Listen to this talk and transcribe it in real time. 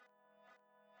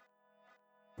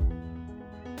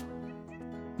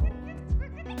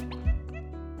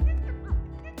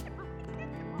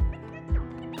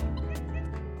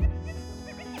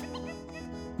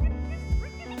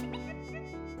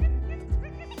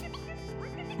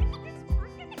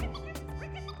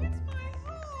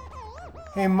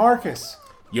Hey Marcus,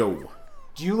 Yo.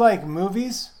 do you like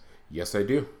movies? Yes, I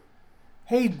do.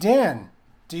 Hey Dan,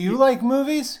 do you like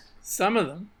movies? Some of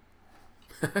them.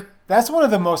 That's one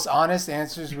of the most honest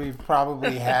answers we've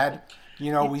probably had.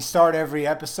 You know, we start every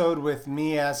episode with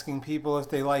me asking people if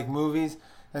they like movies,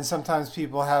 and sometimes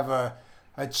people have a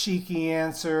cheeky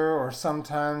answer, or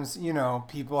sometimes,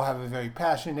 people have a very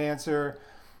passionate answer.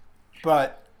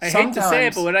 But I hate to say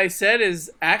it, sometimes, but what I said is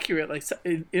accurate. Like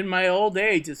in my old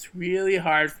age, it's really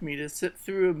hard for me to sit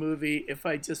through a movie if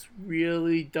I just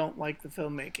really don't like the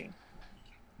filmmaking.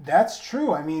 that's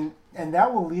true. I mean, and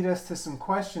that will lead us to some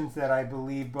questions that I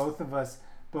believe both of us,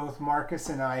 both Marcus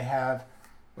and I, have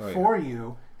for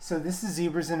you. So this is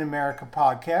Zebras in America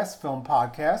podcast, film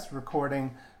podcast,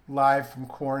 recording live from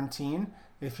quarantine.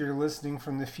 If you're listening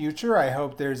from the future, I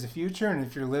hope there's a future. And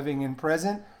if you're living in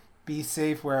present, be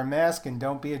safe, wear a mask, and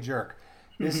don't be a jerk.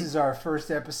 This is our first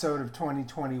episode of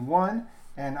 2021.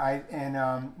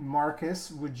 And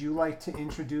Marcus, would you like to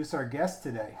introduce our guest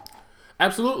today?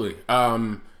 Absolutely.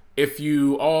 If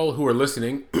you all who are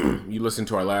listening, you listened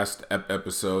to our last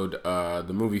episode,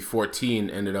 the movie 14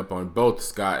 ended up on both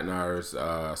Scott and I's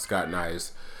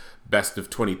best of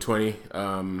 2020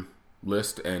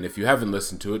 list. And if you haven't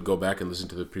listened to it, go back and listen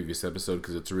to the previous episode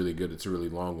because it's really good. It's a really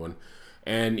long one.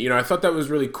 And, I thought that was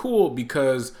really cool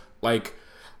because, I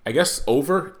guess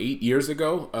over 8 years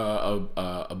ago,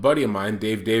 a buddy of mine,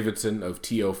 Dave Davidson of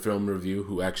TO Film Review,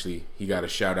 who actually, he got a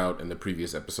shout out in the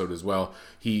previous episode as well.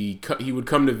 He would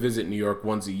come to visit New York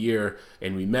once a year,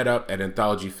 and we met up at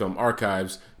Anthology Film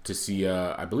Archives to see,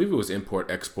 I believe it was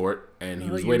Import Export, and he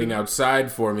was waiting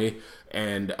outside for me.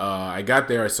 And I got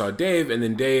there, I saw Dave, and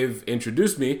then Dave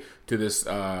introduced me to this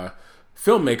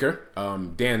filmmaker,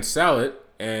 Dan Sallet,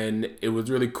 and it was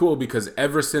really cool because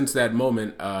ever since that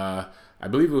moment, I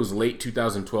believe it was late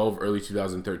 2012, early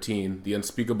 2013. The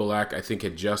Unspeakable Act, I think,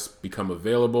 had just become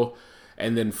available.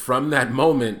 And then from that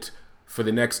moment, for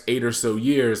the next 8 or so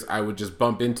years, I would just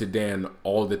bump into Dan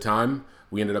all the time.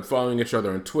 We ended up following each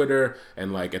other on Twitter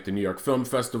and at the New York Film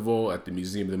Festival, at the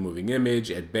Museum of the Moving Image,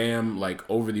 at BAM,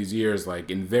 over these years,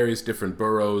 in various different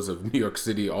boroughs of New York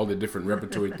City, all the different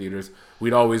repertory theaters.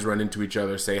 We'd always run into each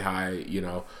other, say hi,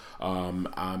 I'm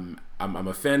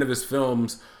a fan of his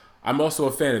films. I'm also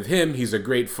a fan of him. He's a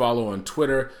great follow on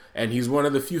Twitter, and he's one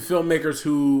of the few filmmakers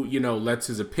who, lets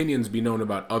his opinions be known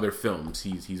about other films.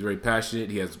 He's very passionate.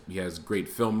 He has great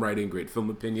film writing, great film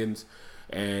opinions.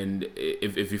 And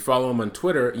if you follow him on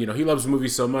Twitter, he loves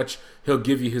movies so much, he'll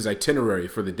give you his itinerary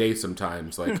for the day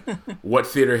sometimes, what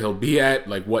theater he'll be at,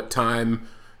 what time,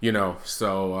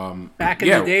 so... Back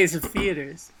in the days of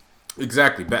theaters.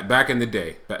 Exactly, back in the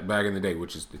day, back in the day,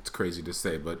 which is, it's crazy to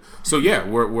say. But, so yeah,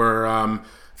 we're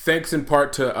thanks in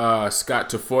part to Scott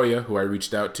Tafoya, who I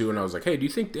reached out to, and I was like, hey, do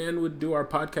you think Dan would do our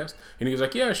podcast? And he was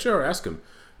like, yeah, sure, ask him.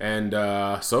 And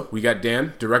so we got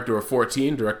Dan, director of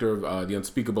 14, director of The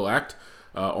Unspeakable Act,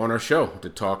 on our show to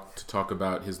talk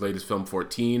about his latest film,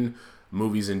 14,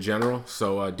 movies in general.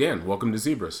 So, Dan, welcome to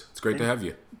Zebras. It's great to have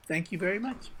you. Thank you very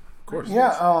much. Of course.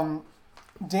 Yeah,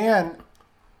 Dan,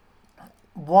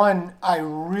 one, I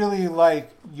really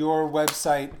like your own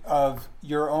website of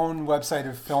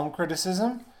film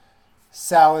criticism,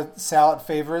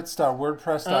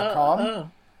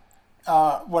 saladfavorites.wordpress.com.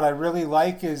 What I really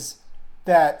like is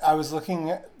that I was looking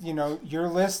at, your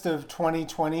list of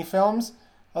 2020 films.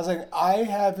 I was like, I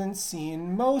haven't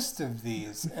seen most of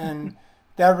these, and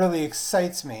that really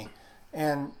excites me.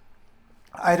 And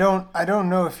I don't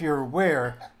know if you're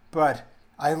aware, but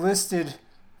I listed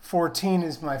 14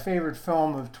 as my favorite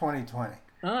film of 2020.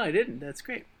 Oh, I didn't. That's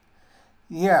great.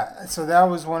 Yeah, so that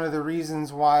was one of the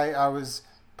reasons why I was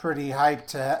pretty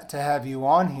hyped to have you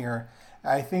on here.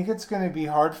 I think it's going to be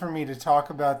hard for me to talk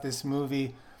about this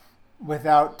movie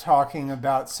without talking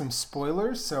about some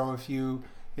spoilers. So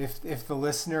if the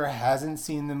listener hasn't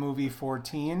seen the movie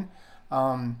 14,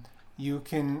 you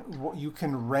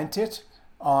can rent it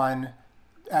on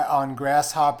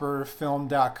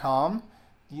grasshopperfilm.com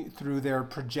through their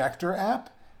projector app,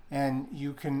 and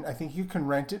I think you can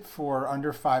rent it for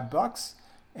under $5,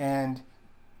 and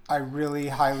I really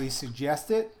highly suggest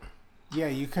it. Yeah,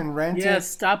 you can rent it. Yeah,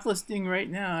 stop listening right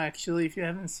now, actually, if you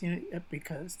haven't seen it yet,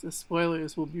 because the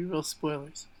spoilers will be real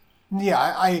spoilers. Yeah,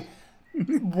 I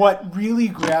what really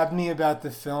grabbed me about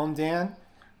the film, Dan,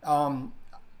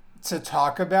 to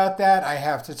talk about that, I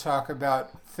have to talk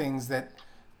about things that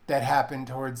happened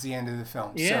towards the end of the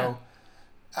film. Yeah. So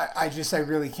I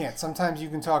really can't. Sometimes you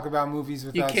can talk about movies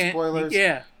without spoilers.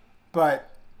 Yeah. But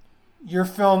your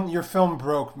film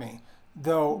broke me.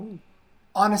 Though,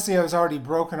 honestly, I was already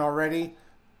broken already.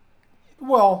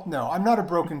 Well, no, I'm not a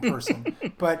broken person.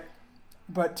 But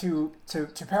but to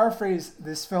paraphrase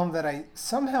this film that I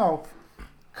somehow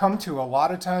come to a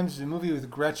lot of times, the movie with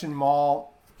Gretchen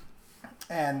Mol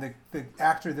and the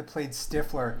actor that played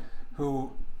Stifler,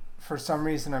 who for some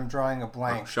reason I'm drawing a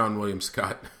blank. Sean William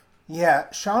Scott.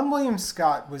 Yeah, Sean William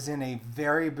Scott was in a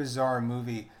very bizarre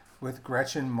movie with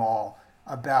Gretchen Mol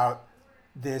about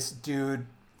this dude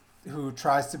who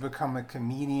tries to become a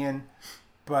comedian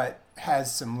but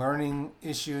has some learning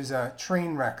issues.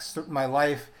 Train wreck, My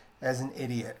Life as an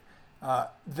Idiot.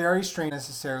 Very strange,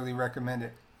 necessarily recommend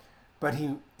it. But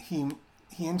he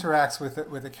interacts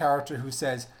with a character who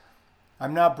says,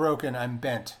 "I'm not broken, I'm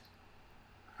bent."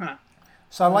 Huh.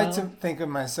 So I like to think of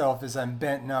myself as I'm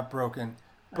bent, not broken.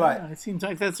 But it seems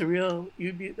like that's a real.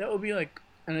 That would be like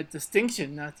a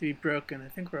distinction, not to be broken. I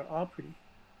think we're all pretty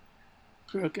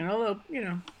broken. Although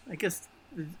I guess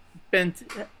bent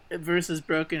versus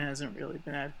broken hasn't really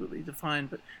been adequately defined.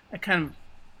 But I kind of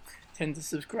tend to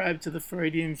subscribe to the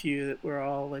Freudian view that we're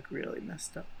all like really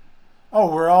messed up.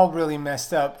 Oh, we're all really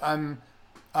messed up. I'm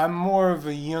more of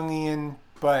a Jungian,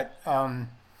 but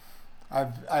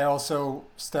I also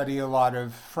study a lot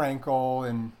of Frankl,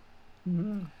 and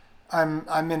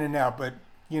I'm in and out. But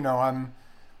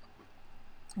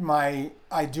my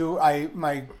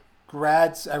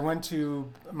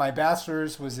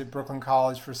bachelor's was at Brooklyn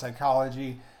College for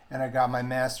psychology, and I got my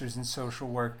master's in social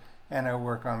work, and I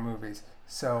work on movies.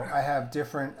 So I have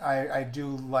different. I do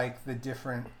like the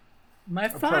different. My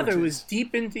father was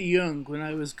deep into Jung when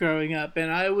I was growing up,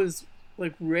 and I was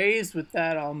like raised with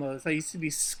that almost. I used to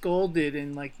be scolded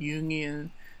in like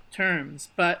Jungian terms,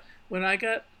 but when I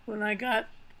got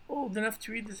old enough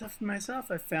to read the stuff for myself,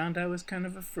 I found I was kind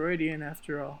of a Freudian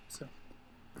after all. So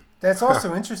that's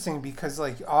also interesting because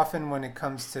like often when it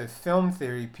comes to film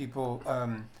theory, people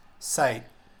cite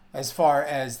as far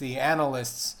as the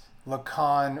analysts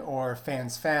Lacan or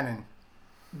Frantz Fanon,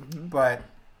 but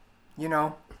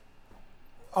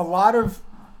a lot of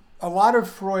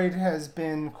Freud has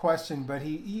been questioned, but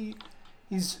he's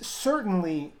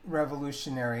certainly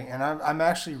revolutionary. And I'm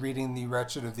actually reading The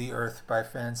Wretched of the Earth by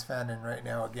Frantz Fanon right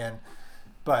now again.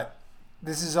 But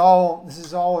this is all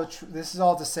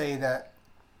to say that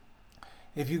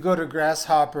if you go to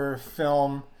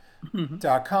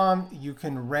grasshopperfilm.com, you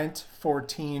can rent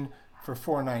 14 for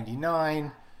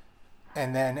 $4.99,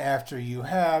 and then after you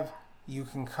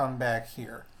can come back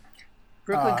here.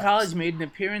 Brooklyn College made an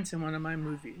appearance in one of my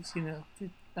movies. I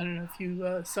don't know if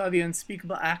you saw The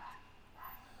Unspeakable Act,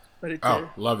 but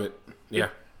love it. Yeah,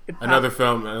 another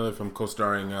film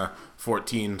co-starring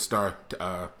 14-star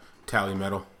Tally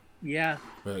Medal. Yeah,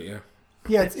 but yeah,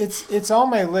 it's on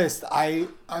my list.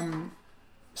 I'm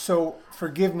so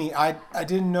forgive me. I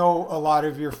didn't know a lot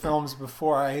of your films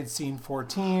before I had seen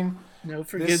 14. No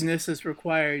forgiveness is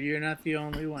required. You're not the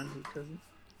only one who doesn't.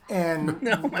 And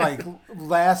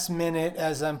last minute,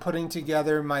 as I'm putting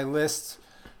together my list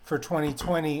for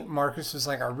 2020, Marcus was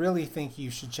like, "I really think you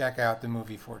should check out the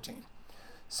movie 14."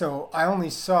 So I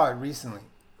only saw it recently.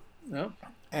 Oh,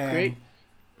 and great.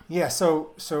 Yeah,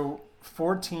 so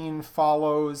 14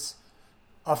 follows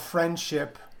a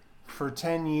friendship for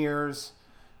 10 years,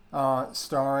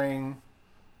 starring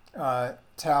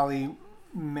Tally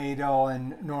Madel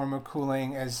and Norma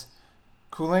Cooling as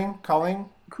Cooling.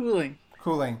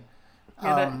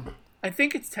 Yeah, I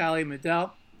think it's Tally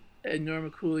Madel and Norma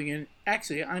Cooling, and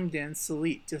actually I'm Dan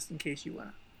Salit, just in case you want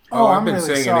to. Oh, I've been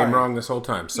saying your name wrong this whole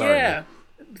time. Sorry. Yeah,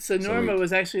 so Norma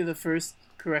was actually the first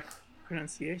correct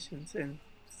pronunciations, and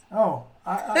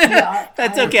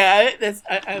that's okay.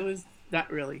 I was not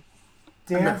really.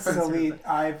 Dan Salit.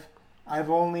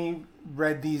 I've only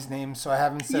read these names, so I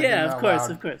haven't said them out loud.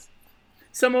 Of course.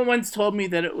 Someone once told me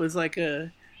that it was like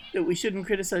that we shouldn't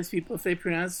criticize people if they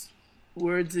pronounce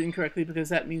words incorrectly because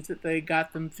that means that they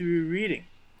got them through reading.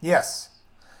 Yes.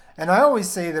 And I always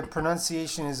say that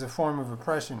pronunciation is a form of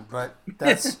oppression, but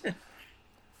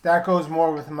that goes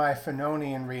more with my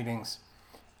Fanonian readings.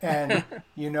 And,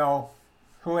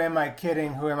 who am I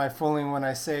kidding? Who am I fooling when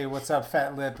I say, "What's up,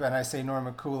 fat lip?" and I say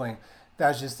Norma Cooling?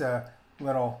 That's just a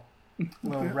little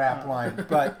rap line.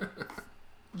 But,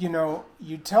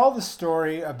 you tell the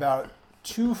story about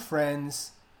two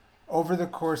friends over the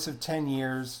course of 10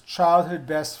 years, childhood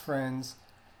best friends,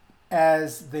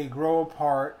 as they grow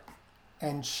apart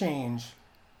and change.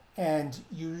 And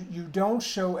you don't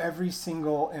show every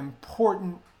single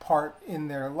important part in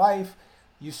their life.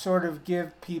 You sort of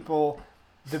give people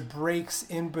the breaks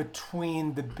in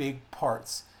between the big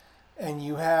parts. And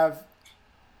you have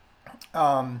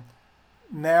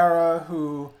Mara,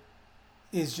 who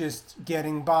is just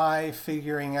getting by,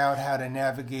 figuring out how to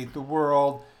navigate the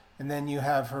world. And then you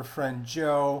have her friend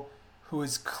Joe, who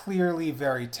is clearly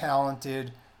very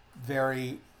talented,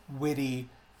 very witty,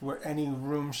 where any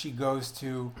room she goes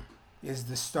to is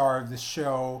the star of the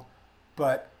show,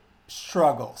 but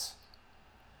struggles.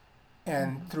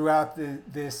 And throughout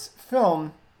this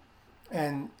film,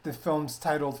 and the film's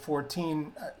titled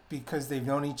 14 because they've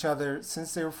known each other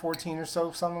since they were 14 or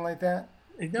so, something like that.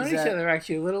 They've known each other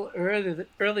actually a little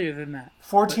earlier than that.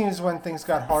 14 is when things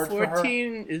got hard for her.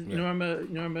 14 is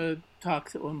Norma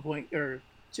talks at one point, or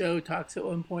Joe talks at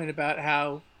one point about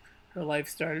how her life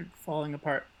started falling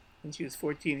apart when she was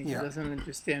 14 and she doesn't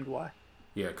understand why.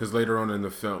 Yeah, because later on in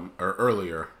the film, or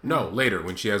earlier, later,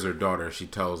 when she has her daughter, she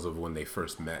tells of when they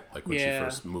first met, like when she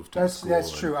first moved to the school.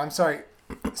 That's true. I'm sorry.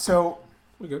 So,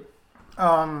 we good.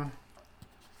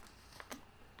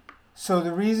 So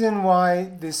the reason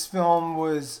why this film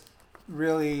was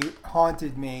really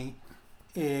haunted me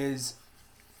is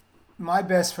my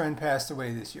best friend passed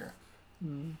away this year.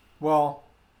 Mm. Well,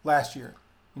 last year,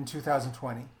 in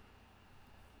 2020.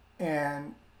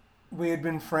 And we had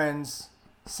been friends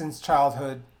since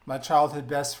childhood, my childhood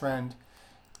best friend.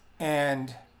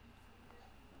 And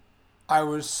I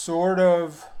was sort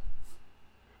of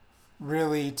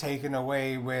really taken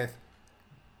away with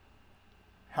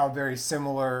how very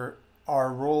similar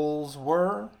our roles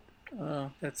were.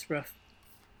 Oh, that's rough.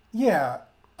 Yeah,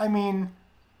 I mean,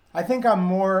 I think I'm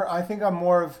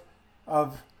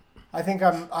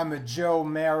a Joe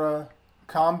Mara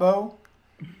combo,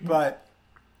 but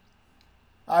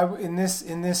in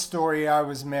this story I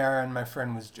was Mara and my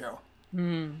friend was Joe.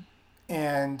 Mm.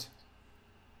 And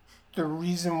the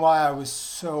reason why I was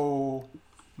so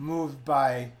moved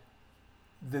by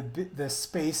the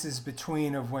spaces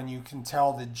between of when you can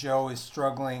tell that Joe is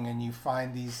struggling and you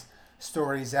find these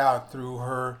stories out through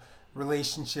her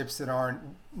relationships that aren't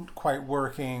quite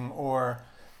working, or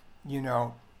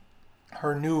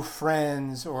her new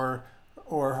friends, or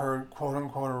her quote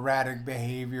unquote erratic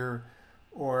behavior,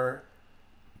 or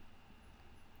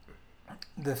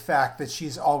the fact that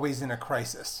she's always in a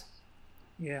crisis.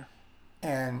 Yeah.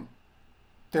 And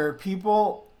there are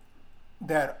people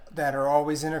that are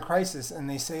always in a crisis, and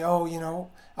they say, "Oh,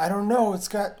 I don't know.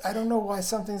 I don't know why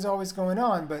something's always going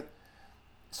on." But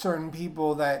certain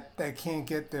people that can't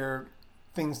get their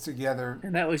things together.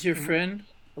 And that was your friend?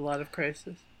 A lot of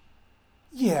crisis?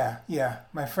 Yeah.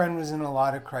 My friend was in a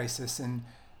lot of crisis and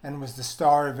was the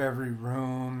star of every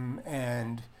room,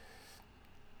 and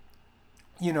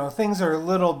things are a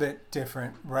little bit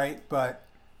different, right? But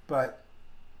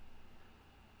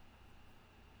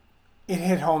it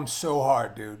hit home so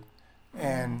hard, dude.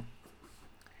 And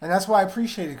that's why I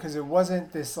appreciate it, because it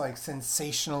wasn't this like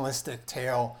sensationalistic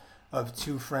tale of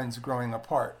two friends growing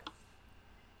apart.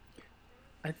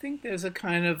 I think there's a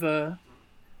kind of a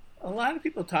lot of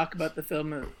people talk about the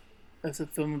film as a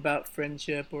film about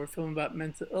friendship or a film about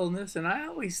mental illness, and I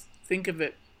always think of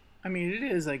it, I mean it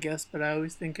is, I guess, but I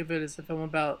always think of it as a film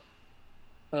about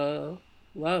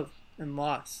love and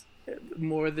loss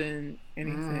more than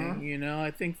anything. Mm-hmm.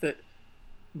 I think that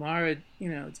Mara,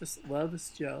 just loves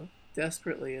Joe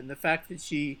desperately, and the fact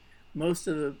that most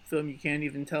of the film you can't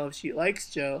even tell if she likes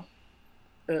Joe,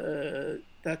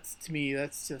 that's, to me,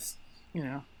 that's just,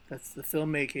 that's the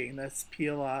filmmaking, that's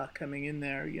PLA coming in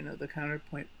there, the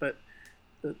counterpoint. But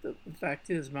the fact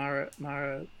is,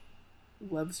 Mara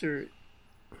loves her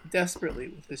desperately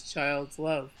with this child's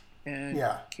love, and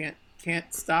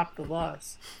can't stop the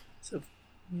loss. So,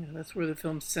 that's where the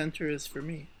film's center is for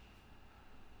me.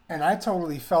 And I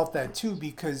totally felt that too,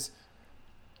 because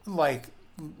like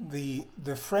the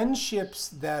friendships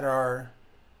that are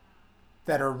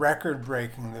record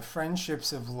breaking, the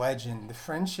friendships of legend, the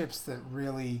friendships that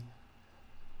really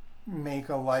make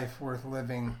a life worth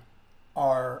living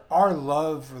are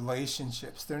love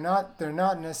relationships. They're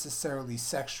not necessarily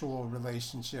sexual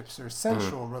relationships or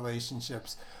sensual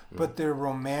relationships, but they're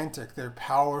romantic, they're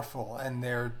powerful, and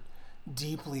they're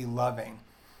deeply loving.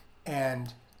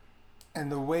 And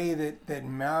the way that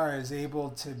Mara is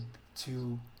able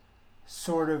to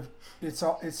sort of, it's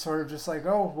sort of just like,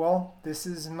 oh, well, this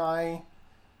is my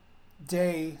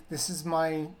day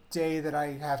that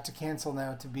I have to cancel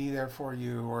now to be there for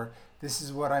you, or this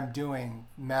is what I'm doing,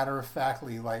 matter of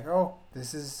factly, like, oh,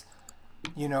 this is,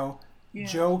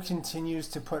 Joe continues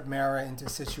to put Mara into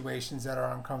situations that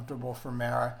are uncomfortable for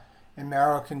Mara, and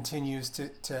Mara continues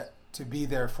to be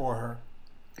there for her.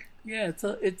 Yeah,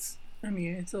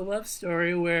 it's a love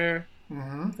story where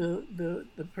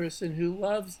the person who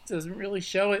loves doesn't really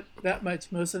show it that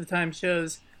much. Most of the time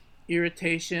shows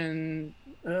irritation,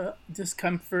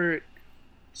 discomfort.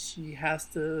 She has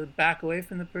to back away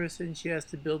from the person. She has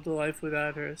to build a life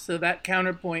without her. So that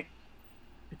counterpoint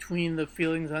between the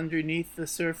feelings underneath the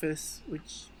surface,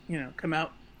 which, come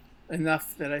out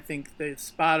enough that I think they're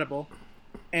spottable,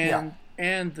 and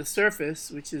the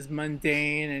surface, which is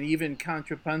mundane and even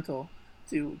contrapuntal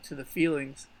to the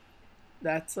feelings.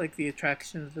 That's like the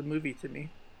attraction of the movie to me.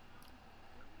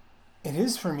 It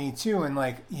is for me too, and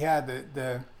like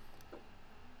the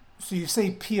so you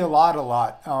say pee a lot.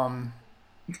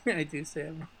 I do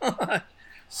say a lot.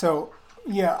 So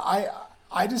yeah,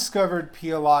 I discovered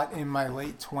pee a lot in my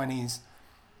late 20s,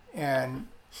 and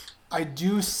I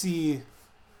do see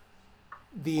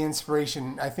the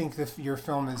inspiration. I think your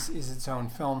film is its own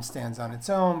film, stands on its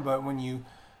own. But when you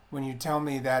tell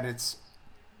me that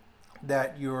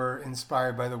you're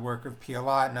inspired by the work of Pia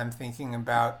Lot, and I'm thinking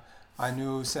about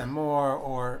Nous Amours,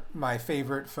 or my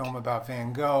favorite film about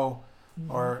Van Gogh,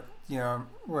 or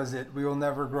was it We Will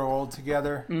Never Grow Old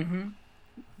Together?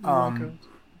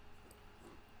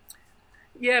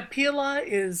 Yeah, Pia Lot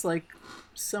is like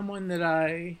someone that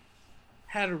I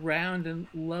had around and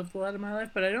loved a lot of my life,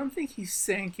 but I don't think he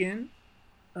sank in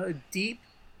deep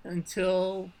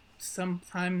until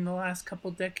sometime in the last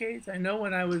couple decades. I know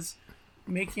when I was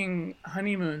making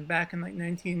Honeymoon back in like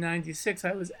 1996,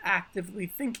 I was actively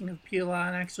thinking of Pia Lot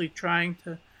and actually trying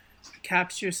to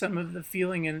capture some of the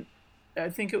feeling, and I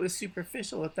think it was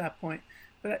superficial at that point.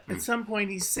 But at some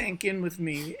point he sank in with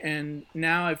me, and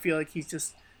now I feel like he's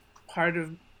just part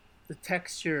of the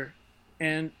texture.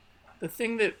 And the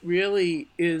thing that really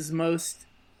is most,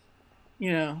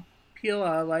 Pia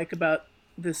Lot like about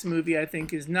this movie, I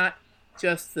think, is not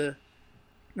just the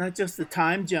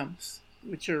time jumps,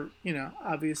 which are,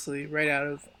 obviously right out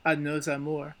of Nous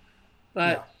Amours,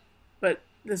 but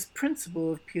this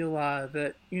principle of Pia Lot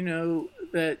that,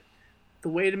 that the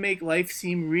way to make life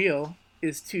seem real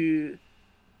is to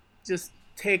just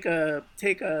take a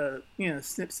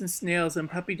snips and snails and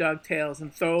puppy dog tails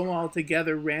and throw them all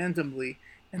together randomly,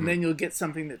 and then you'll get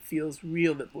something that feels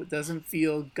real, that doesn't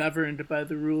feel governed by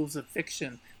the rules of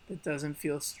fiction, that doesn't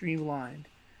feel streamlined.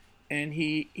 And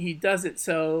he does it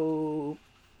so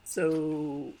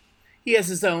he has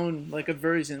his own like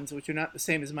aversions, which are not the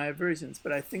same as my aversions,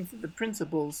 but I think that the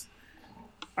principles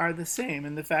are the same.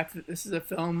 And the fact that this is a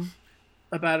film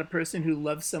about a person who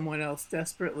loves someone else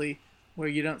desperately, where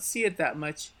you don't see it that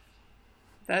much,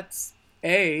 that's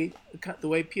A, the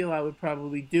way Pia Lot would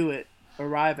probably do it,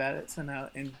 arrive at it somehow,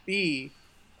 and B,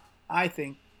 I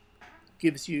think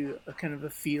gives you a kind of a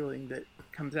feeling that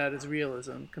comes out as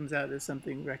realism, comes out as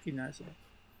something recognizable.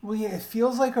 Well, yeah, it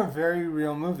feels like a very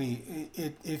real movie.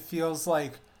 It feels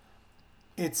like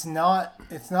it's not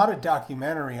a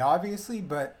documentary, obviously,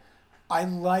 but I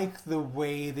like the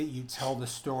way that you tell the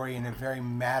story in a very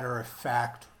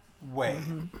matter-of-fact way.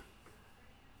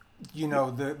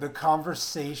 The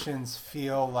conversations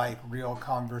feel like real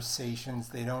conversations.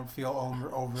 They don't feel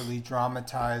overly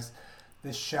dramatized.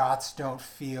 The shots don't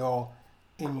feel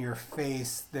in your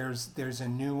face. There's a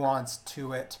nuance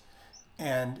to it,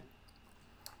 and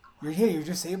you're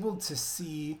just able to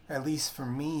see, at least for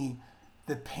me,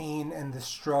 the pain and the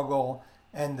struggle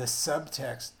and the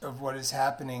subtext of what is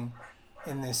happening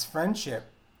in this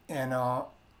friendship. And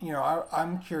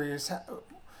I'm curious,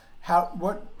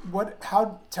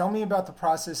 how tell me about the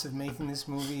process of making this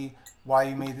movie, why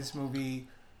you made this movie.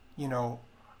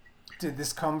 Did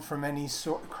this come from any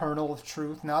kernel of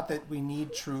truth? Not that we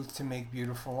need truth to make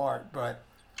beautiful art, but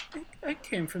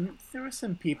there were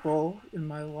some people in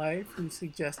my life who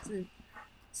suggested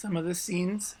some of the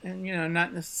scenes, and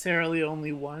not necessarily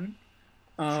only one.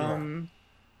 Sure.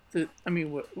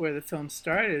 Where the film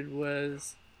started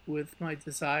was with my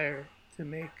desire to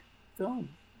make film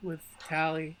with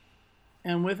Tally,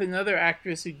 and with another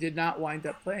actress who did not wind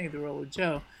up playing the role of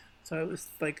Jo. So it was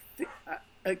like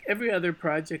every other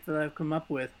project that I've come up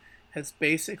with has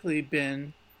basically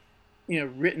been,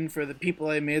 written for the people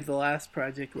I made the last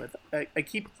project with. I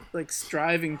keep like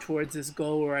striving towards this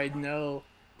goal where I know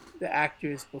the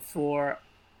actors before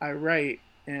I write,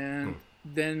 and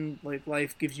then like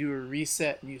life gives you a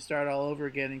reset and you start all over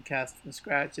again and cast from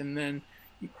scratch, and then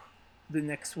the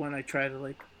next one I try to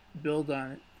like build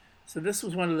on it. So this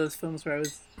was one of those films where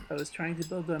I was trying to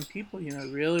build on people. I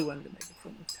really wanted to make a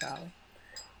film with Tally,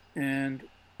 and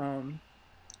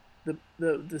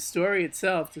the story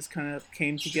itself just kind of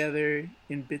came together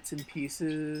in bits and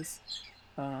pieces.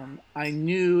 I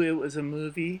knew it was a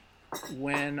movie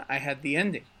when I had the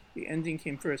ending. The ending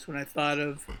came first when I thought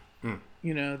of,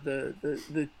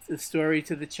 the story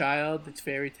to the child, the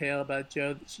fairy tale about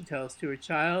Jo that she tells to her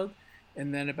child,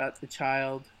 and then about the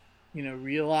child,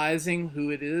 realizing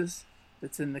who it is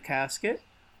that's in the casket.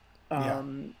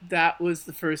 That was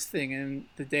the first thing, and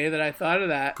the day that I thought of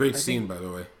that, great scene, by the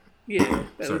way. Yeah,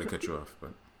 sorry to cut you off,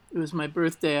 but it was my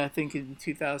birthday, I think, in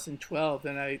 2012,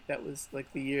 and that was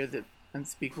like the year that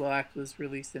Unspeakable Act was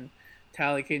released, and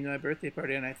Tally came to my birthday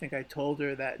party, and I think I told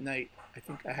her that night, I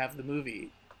think I have the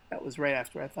movie. That was right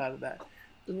after I thought of that.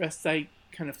 The rest I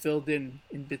kind of filled in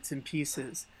bits and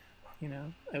pieces. You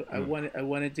know, I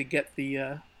wanted to get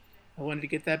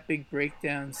that big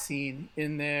breakdown scene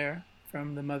in there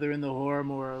from The Mother and the Whore,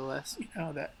 more or less. You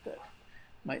know, that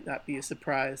might not be a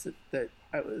surprise that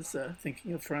I was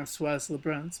thinking of Françoise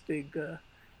Lebrun's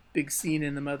big scene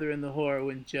in The Mother and the Whore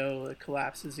when Joe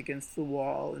collapses against the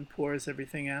wall and pours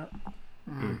everything out.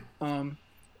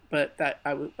 But that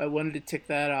I wanted to tick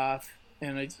that off,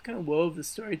 and I just kind of wove the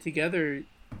story together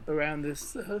around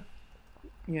this,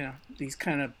 these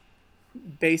kind of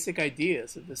basic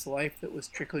ideas of this life that was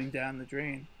trickling down the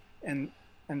drain, and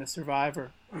the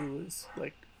survivor who was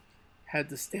like had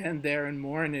to stand there and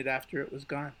mourn it after it was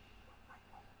gone.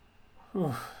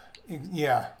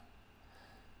 Yeah.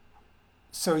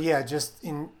 So yeah, just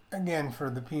again for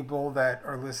the people that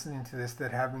are listening to this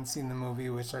that haven't seen the movie,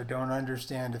 which I don't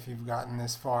understand if you've gotten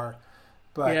this far,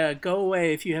 but yeah, go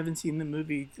away if you haven't seen the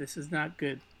movie. This is not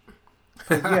good.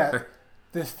 But yeah,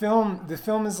 the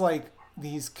film is like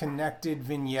these connected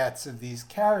vignettes of these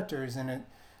characters, and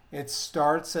it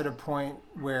starts at a point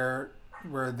where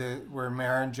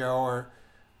Mara and Joe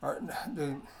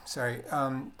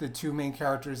the two main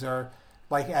characters are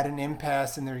like at an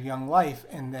impasse in their young life,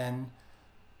 and then,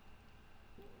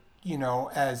 you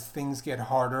know, as things get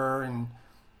harder and,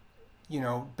 you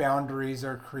know, boundaries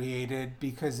are created,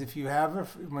 because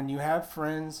when you have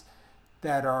friends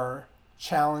that are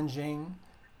challenging,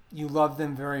 you love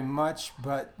them very much,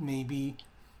 but maybe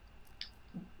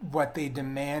what they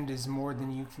demand is more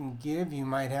than you can give. You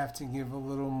might have to give a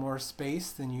little more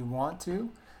space than you want to,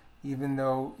 even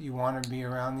though you want to be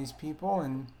around these people.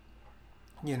 And,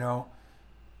 you know,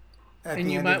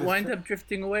 and you might wind up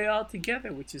drifting away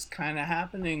altogether, which is kind of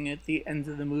happening at the end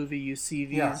of the movie. You see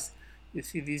these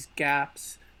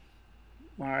gaps.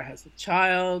 Mara has a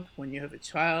child. When you have a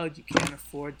child, you can't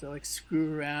afford to like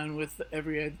screw around with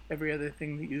every other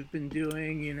thing that you've been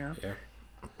doing, you know.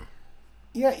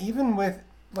 Yeah, even with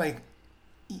like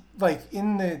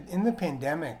in the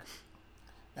pandemic,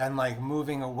 and like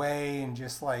moving away and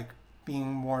just like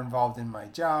being more involved in my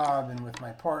job and with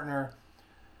my partner,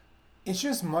 it's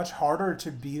just much harder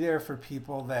to be there for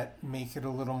people that make it a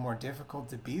little more difficult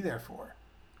to be there for.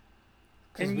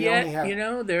 And yet, you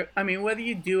know, whether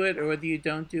you do it or whether you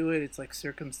don't do it, it's like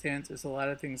circumstances, a lot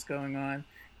of things going on.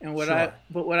 And what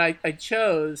I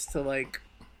chose to, like,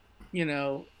 you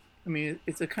know, I mean,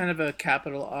 it's a kind of a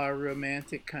capital R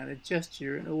romantic kind of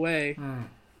gesture in a way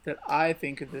that I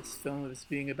think of this film as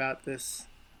being about this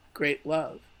great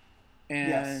love.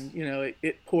 And, you know,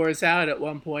 it pours out at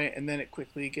one point and then it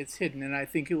quickly gets hidden. And I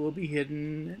think it will be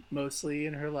hidden mostly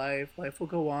in her life. Life will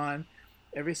go on.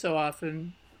 Every so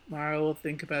often, Mara will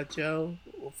think about Joe,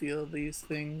 will feel these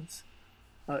things.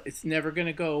 It's never going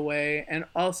to go away. And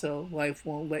also, life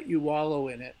won't let you wallow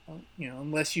in it, you know,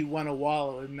 unless you want to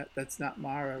wallow. And that's not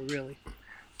Mara, really.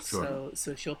 Sure.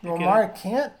 So she'll pick it up.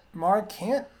 Mara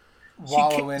can't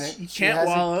wallow in it. She can't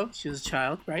wallow. She was a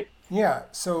child, right? Yeah,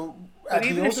 so... But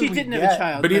even if she didn't have a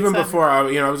child... But even before,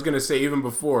 I was going to say, even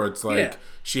before, it's like,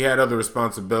 she had other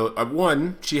responsibility.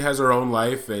 One, she has her own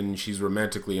life, and she's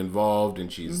romantically involved,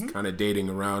 and she's kind of dating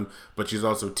around, but she's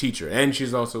also a teacher, and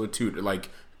she's also a tutor. Like,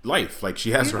 life. Like,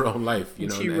 she has her own life, you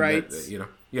know. She writes. You know,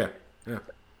 yeah.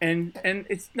 And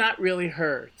it's not really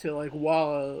her to, like,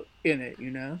 wallow in it,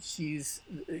 you know. She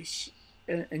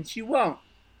won't.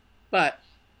 But...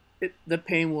 the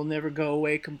pain will never go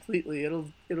away completely.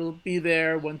 It'll be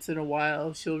there once in a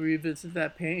while. She'll revisit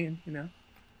that pain, you know.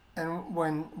 And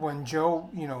when Joe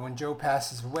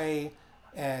passes away,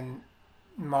 and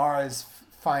Mara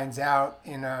finds out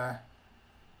in a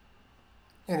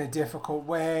difficult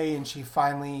way, and she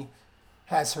finally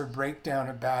has her breakdown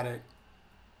about it.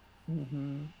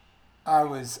 Mm-hmm. I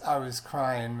was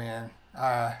crying, man.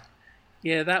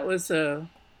 Yeah, that was the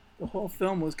whole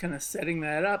film was kind of setting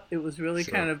that up. It was really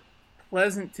kind of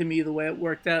pleasant to me the way it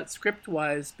worked out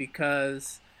script-wise,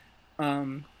 because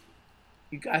you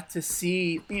got to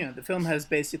see, you know, the film has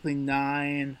basically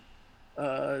 9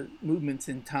 movements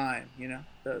in time, you know,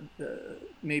 the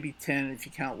maybe 10 if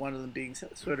you count one of them being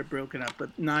sort of broken up,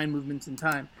 but 9 movements in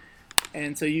time.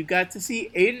 And so you got to see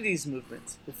 8 of these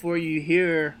movements before you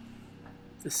hear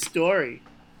the story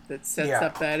that sets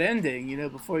up that ending, you know,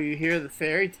 before you hear the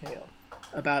fairy tale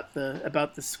about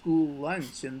the school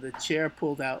lunch and the chair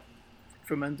pulled out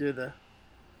from under the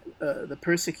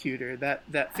persecutor.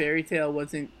 That fairy tale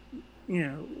wasn't, you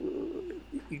know,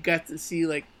 you got to see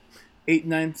like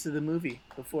 8/9 of the movie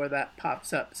before that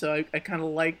pops up. So I kind of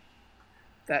like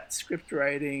that script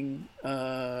writing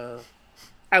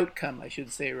outcome, I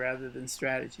should say, rather than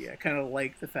strategy. I kind of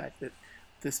like the fact that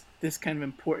this kind of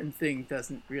important thing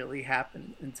doesn't really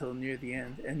happen until near the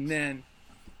end, and then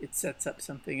it sets up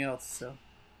something else. So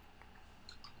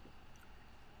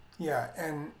yeah,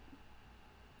 and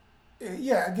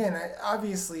yeah, again,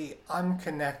 obviously I'm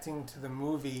connecting to the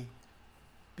movie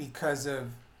because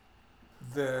of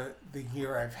the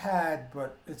year I've had,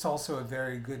 but it's also a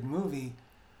very good movie.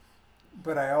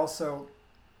 But I also,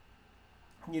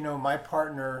 my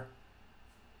partner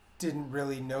didn't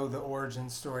really know the origin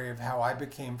story of how I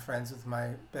became friends with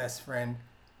my best friend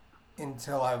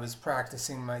until I was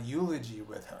practicing my eulogy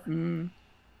with her.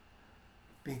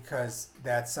 Because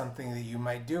that's something that you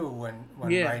might do when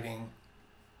writing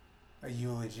a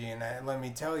eulogy. And let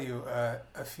me tell you,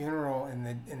 a funeral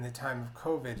in the time of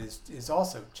COVID is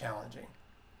also challenging.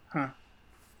 Huh.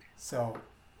 So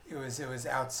it was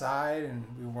outside, and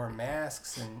we wore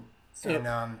masks,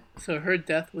 so her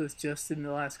death was just in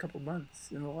the last couple months,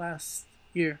 in the last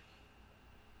year.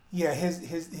 Yeah, his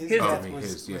death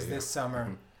was this summer.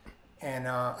 Mm-hmm. And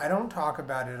I don't talk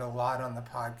about it a lot on the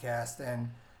podcast, and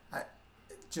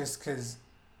just because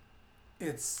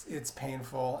it's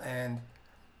painful, and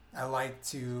I like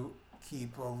to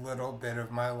keep a little bit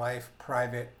of my life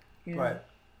private. Yeah. But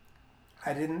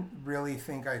I didn't really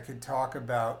think I could talk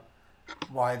about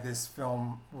why this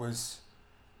film was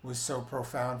so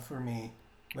profound for me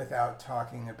without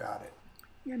talking about it.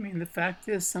 Yeah, I mean, the fact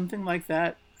is, something like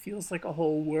that feels like a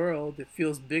whole world. It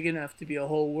feels big enough to be a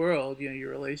whole world. Your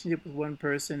relationship with one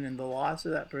person and the loss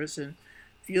of that person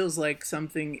feels like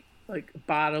something like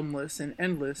bottomless and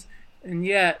endless. And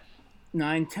yet,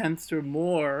 9/10 or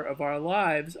more of our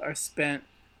lives are spent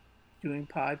doing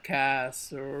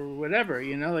podcasts or whatever,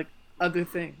 like other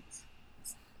things.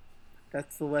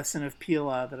 That's the lesson of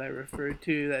Pila that I referred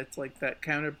to. That's like that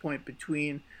counterpoint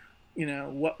between,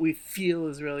 what we feel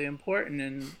is really important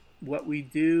and what we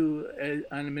do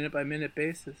on a minute-by-minute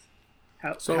basis,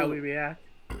 how we react.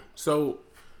 So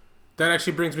that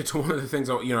actually brings me to one of the things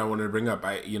I wanted to bring up.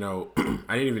 I didn't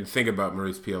even think about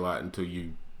Maurice Pialat until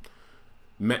you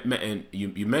and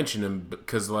you mentioned him,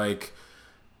 because like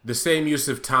the same use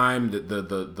of time,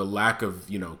 the lack of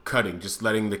cutting, just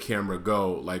letting the camera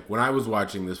go. Like when I was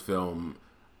watching this film,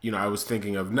 I was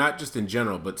thinking of not just in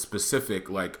general, but specific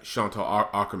like Chantal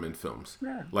Akerman films,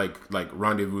 like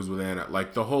Rendezvous with Anna,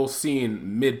 like the whole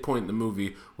scene midpoint in the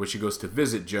movie where she goes to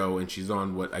visit Joe and she's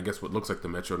on what looks like the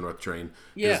Metro North train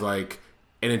is like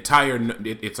an entire.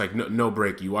 It's like no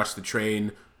break. You watch the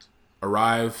train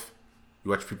arrive, you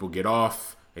watch people get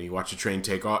off, and you watch the train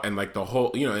take off, and like the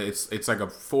whole, it's like a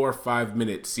 4 or 5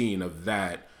 minute scene of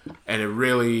that. And it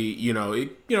really,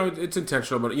 it's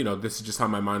intentional, but this is just how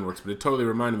my mind works. But it totally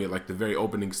reminded me of like the very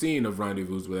opening scene of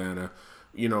Rendezvous with Anna,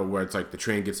 where it's like the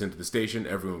train gets into the station,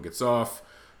 everyone gets off,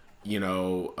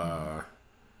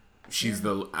 she's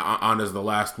Anna's the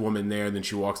last woman there, and then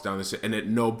she walks down this, and at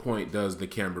no point does the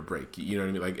camera break. You know what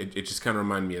I mean? Like it just kind of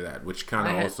reminded me of that, which kind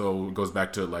of also goes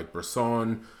back to like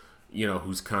Bresson,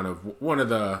 who's kind of one of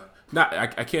the,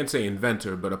 I can't say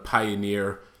inventor, but a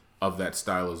pioneer of that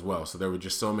style as well. So there were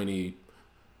just so many,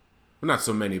 well, not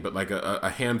so many, but like a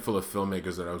handful of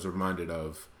filmmakers that I was reminded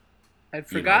of. I'd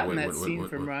forgotten that scene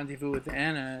from Rendezvous with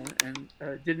Anna, and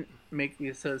didn't make the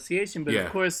association, but of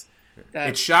course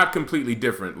it's shot completely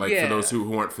different, like for those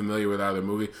who aren't familiar with either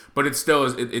movie, but it still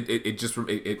is,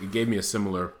 it gave me a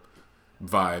similar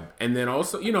vibe. And then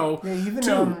also,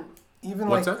 even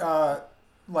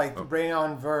like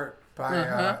Rayon Vert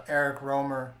by Eric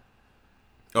Romer.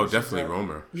 Oh, definitely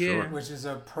Romer. Yeah, sure. Which is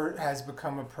has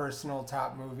become a personal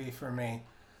top movie for me.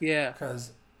 Yeah,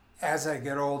 because as I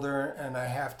get older and I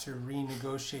have to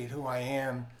renegotiate who I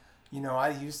am, I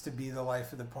used to be the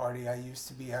life of the party. I used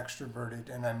to be extroverted,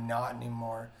 and I'm not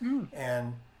anymore.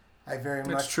 And I very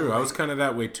much. That's true. I was kind of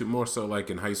that way too. More so, like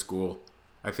in high school.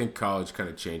 I think college kind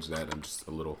of changed that. I'm just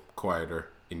a little quieter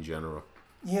in general.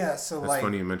 Yeah. So that's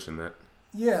funny you mentioned that.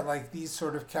 Yeah, like these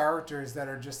sort of characters that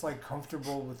are just like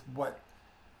comfortable with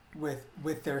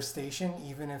with their station,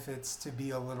 even if it's to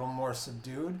be a little more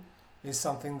subdued, is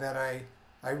something that I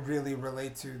really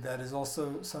relate to. That is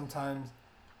also sometimes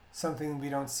something we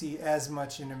don't see as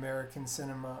much in American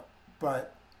cinema,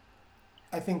 but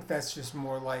I think that's just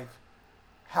more like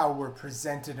how we're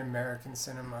presented American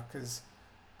cinema, because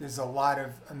there's a lot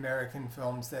of American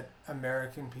films that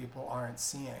American people aren't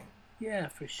seeing. Yeah,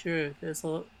 for sure. There's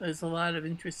a lot of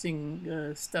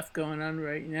interesting stuff going on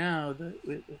right now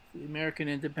with the American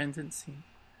independent scene.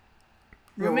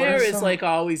 Romer has like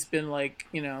always been like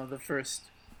the first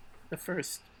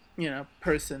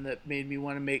person that made me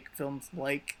want to make films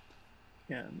like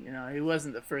him. He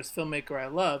wasn't the first filmmaker I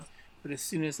loved, But as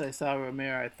soon as I saw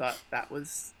Romero, I thought that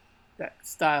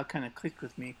style kind of clicked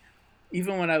with me.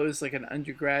 Even when I was like an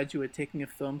undergraduate taking a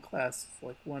film class,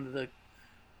 like one of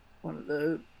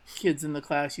the kids in the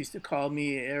class used to call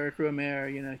me Eric Romero,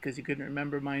 you know, because he couldn't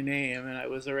remember my name, and I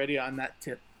was already on that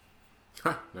tip.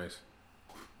 Nice.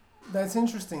 That's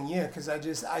interesting, yeah, because I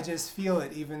just feel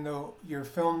it. Even though your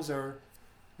films are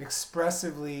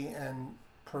expressively and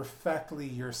perfectly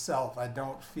yourself, I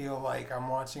don't feel like I'm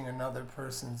watching another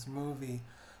person's movie.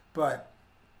 But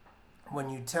when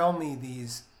you tell me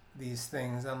these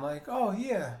things, I'm like, oh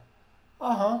yeah,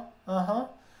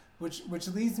 which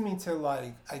leads me to,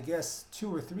 like, I guess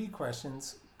 2 or 3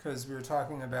 questions, because we were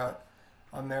talking about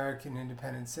American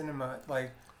independent cinema.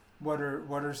 Like, what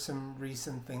are some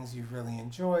recent things you've really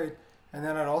enjoyed? And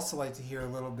then I'd also like to hear a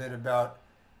little bit about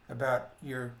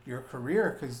your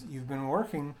career, because you've been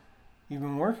working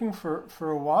for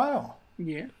a while.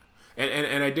 Yeah.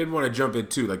 And I did want to jump in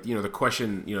too, like, you know, the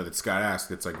question, you know, that Scott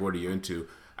asked, it's like, what are you into?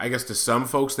 I guess to some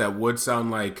folks that would sound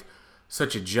like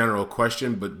such a general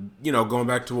question, but, you know, going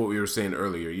back to what we were saying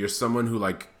earlier, you're someone who,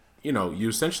 like, you know, you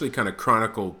essentially kind of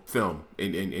chronicle film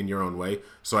in your own way.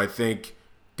 So I think,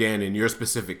 Dan, in your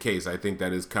specific case, I think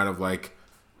that is kind of like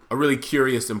a really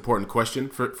curious, important question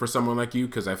for someone like you,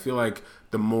 because I feel like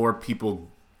the more people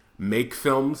make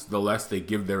films, the less they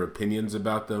give their opinions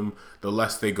about them, the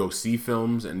less they go see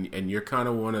films, and you're kind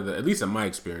of one of the, at least in my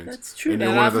experience, that's true. And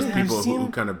you're one of those people who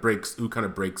kind of breaks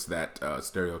that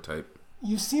stereotype.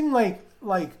 You seem like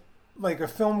a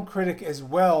film critic as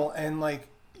well, and like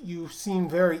you seem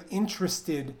very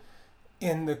interested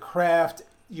in the craft.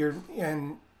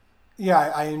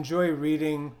 I enjoy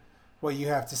reading what you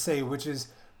have to say, which is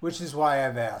why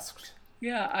I've asked.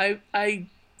 Yeah,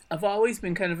 I've always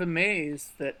been kind of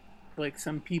amazed that, like,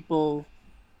 some people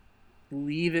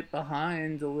leave it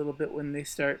behind a little bit when they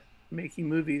start making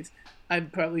movies.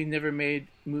 I've probably never made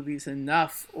movies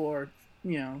enough, or,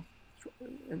 you know,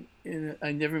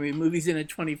 I never made movies in a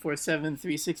 24/7,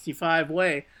 365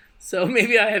 way. So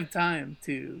maybe I have time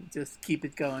to just keep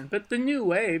it going. But the new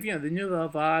wave, you know, the Nouvelle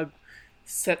Vague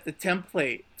set the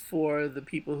template for the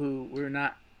people who were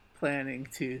not planning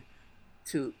to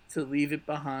leave it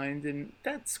behind, and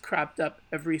that's cropped up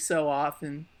every so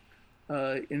often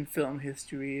in film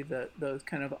history. Those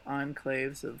kind of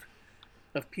enclaves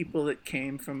of people that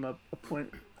came from a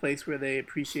place where they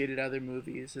appreciated other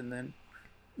movies and then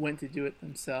went to do it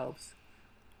themselves.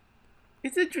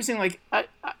 It's interesting. Like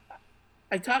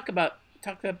I talked about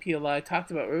PLI, I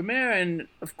talked about Romero, and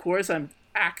of course I'm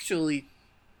actually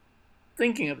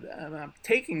thinking of them. I'm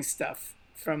taking stuff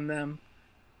from them.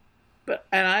 But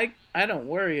I don't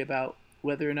worry about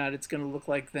whether or not it's going to look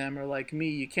like them or like me.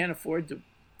 You can't afford to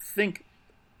think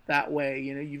that way.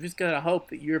 You know, you've just got to hope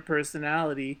that your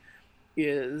personality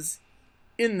is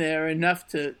in there enough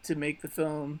to make the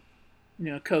film,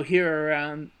 you know, cohere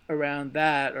around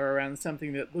that, or around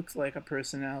something that looks like a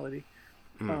personality.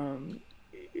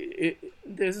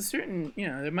 There's a certain, you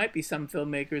know, there might be some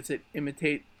filmmakers that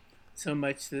imitate so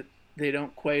much that they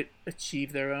don't quite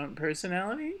achieve their own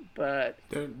personality, but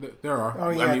there are. Oh,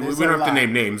 yeah, I mean, we don't have to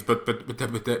name names, but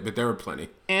there are plenty,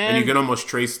 and you can almost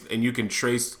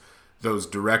trace those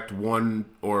direct one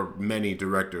or many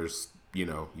directors. You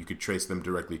know, you could trace them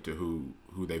directly to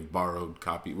who they've borrowed,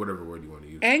 copied, whatever word you want to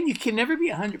use. And you can never be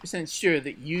 100% sure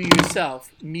that you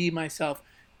yourself, myself,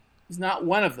 is not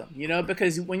one of them. You know,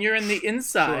 because when you're in the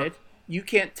inside. Sure. You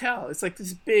can't tell. It's like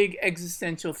this big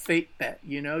existential fate bet,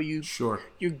 you know? You're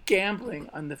gambling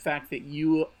on the fact that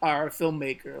you are a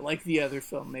filmmaker like the other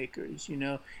filmmakers, you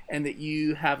know, and that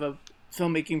you have a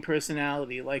filmmaking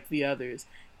personality like the others.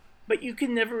 But you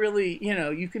can never really, you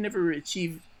know, you can never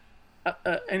achieve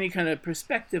any kind of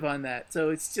perspective on that. So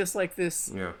it's just like this.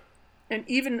 Yeah. And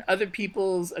even other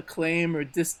people's acclaim or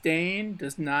disdain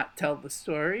does not tell the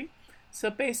story. So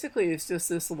basically it's just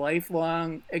this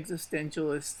lifelong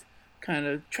existentialist kind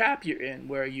of trap you're in,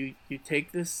 where you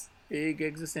take this big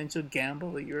existential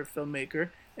gamble that you're a filmmaker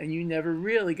and you never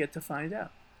really get to find out.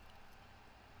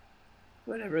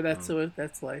 Whatever, that's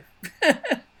life.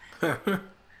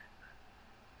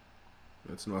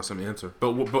 That's an awesome answer.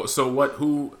 But so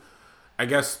who, I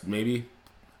guess maybe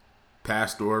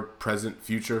past or present,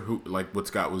 future, who, like what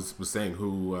Scott was saying,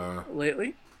 who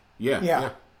lately?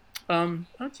 Yeah. Oh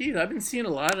geez, I've been seeing a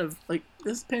lot of, like,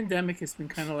 this pandemic has been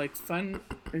kind of like fun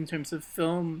in terms of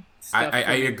film stuff. I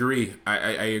agree. I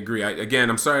agree. Again,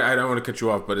 I'm sorry, I don't want to cut you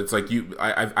off, but it's like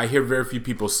I hear very few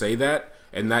people say that,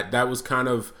 and that was kind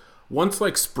of, once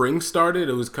like spring started,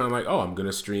 it was kind of like, oh, I'm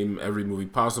gonna stream every movie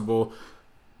possible,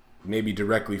 maybe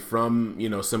directly from, you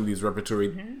know, some of these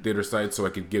repertory theater sites, so I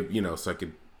could give, you know, so I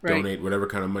could donate whatever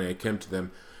kind of money I can to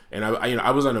them. And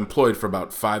I was unemployed for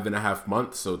about 5.5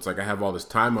 months, so it's like I have all this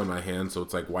time on my hands, so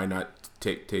it's like why not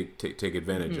take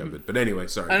advantage of it? But anyway,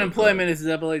 sorry. Unemployment is a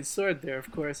double-edged sword there,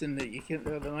 of course, in that you can't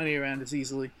throw the money around as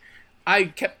easily. I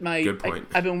kept my. Good point.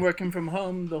 I've been working from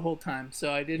home the whole time,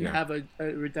 so I didn't have a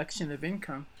reduction of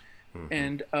income.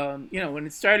 And when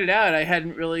it started out, I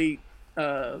hadn't really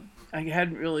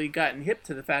gotten hip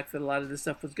to the fact that a lot of this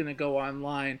stuff was going to go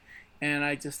online, and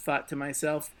I just thought to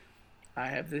myself, I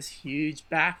have this huge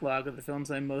backlog of the films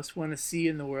I most want to see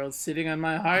in the world sitting on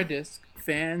my hard disk,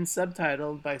 fan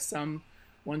subtitled by some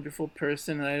wonderful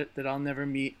person that I'll never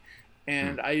meet,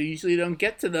 and I usually don't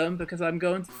get to them because I'm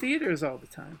going to theaters all the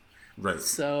time. Right.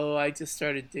 So I just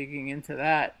started digging into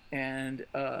that and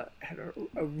had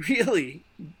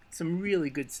some really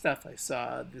good stuff I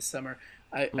saw this summer.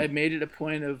 I made it a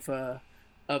point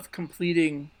of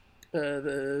completing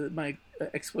my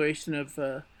exploration of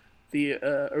the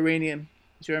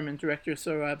Iranian-German director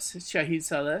Sohrab Shahid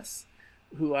Saleh,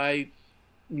 who I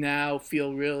now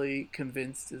feel really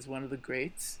convinced is one of the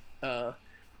greats.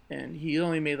 And he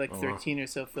only made like 13 or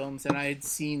so films, and I had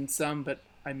seen some, but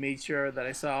I made sure that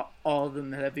I saw all of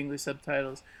them that have English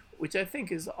subtitles, which I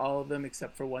think is all of them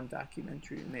except for one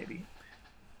documentary maybe,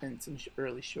 and some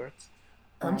early shorts.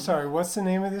 I'm sorry, what's the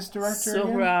name of this director again?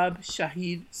 Sohrab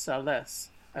Shahid Saleh.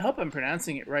 I hope I'm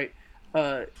pronouncing it right.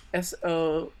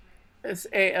 Saless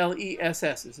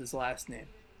is his last name.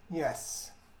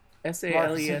 Yes. Saless.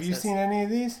 Marcus, have you seen any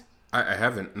of these? I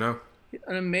haven't, no.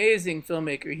 An amazing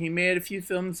filmmaker. He made a few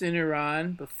films in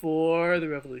Iran before the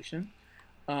revolution.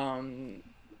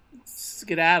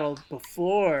 Skedaddled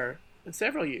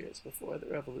several years before the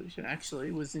revolution,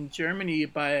 actually. Was in Germany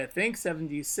by, I think,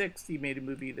 76. He made a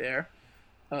movie there.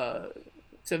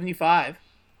 75.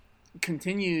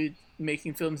 Continued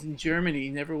making films in Germany.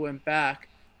 Never went back.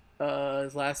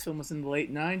 His last film was in the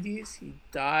late 90s. He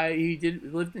died. He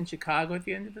lived in Chicago at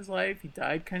the end of his life. He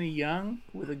died kind of young,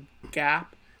 with a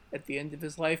gap at the end of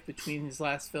his life between his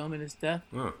last film and his death.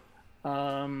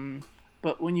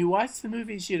 But when you watch the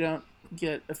movies, you don't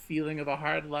get a feeling of a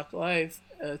hard luck life.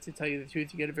 To tell you the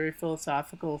truth, you get a very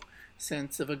philosophical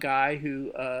sense of a guy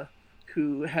who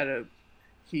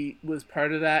he was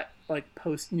part of that like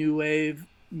post new wave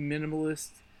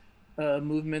minimalist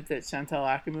movement that Chantal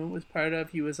Akerman was part of.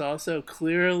 He was also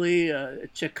clearly a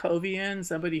Chekhovian,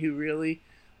 somebody who really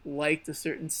liked a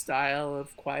certain style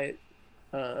of quiet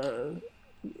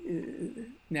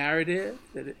narrative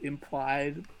that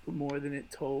implied more than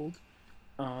it told.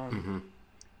 And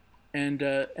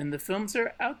the films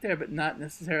are out there, but not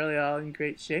necessarily all in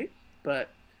great shape. But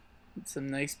some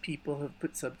nice people have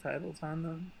put subtitles on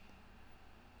them.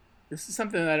 This is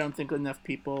something that I don't think enough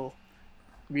people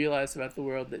realize about the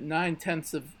world, that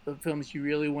 9/10 of films you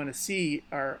really want to see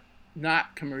are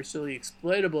not commercially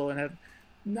exploitable and have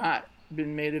not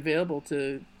been made available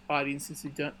to audiences who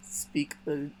don't speak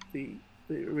the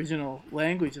original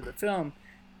language of the film.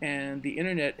 And the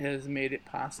internet has made it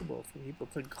possible for people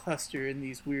to cluster in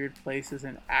these weird places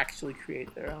and actually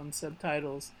create their own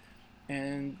subtitles.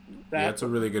 And that's a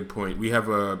really good point. We have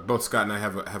both Scott and I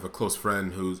have a close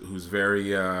friend who's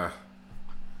very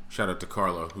shout out to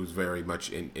Carlo, who's very much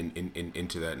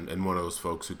into that, and one of those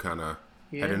folks who kind of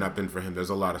had it not been for him, there's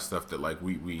a lot of stuff that like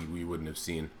we wouldn't have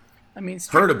seen. I mean,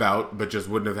 heard about, but just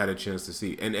wouldn't have had a chance to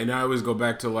see. And I always go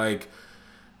back to like,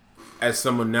 as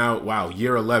someone now,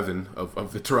 year 11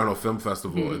 of the Toronto Film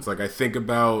Festival, it's like I think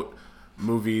about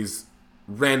movies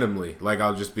randomly. Like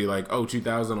I'll just be like,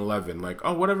 2011, like,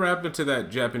 whatever happened to that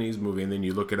Japanese movie? And then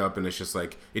you look it up and it's just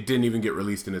like, it didn't even get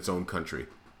released in its own country.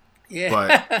 Yeah.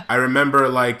 But I remember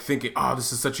like thinking,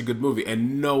 this is such a good movie,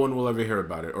 and no one will ever hear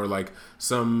about it. Or like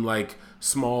some like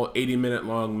small 80-minute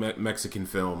long Mexican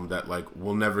film that like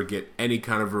will never get any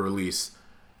kind of a release.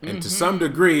 And to some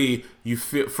degree, you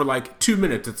feel for like 2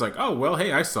 minutes, it's like,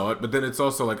 hey, I saw it. But then it's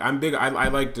also like, I'm big. I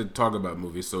like to talk about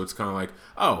movies, so it's kind of like,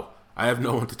 I have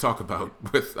no one to talk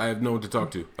about with. I have no one to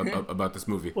talk to about this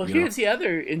movie. Well, here's the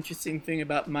other interesting thing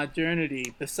about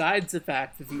modernity. Besides the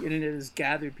fact that the internet has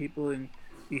gathered people in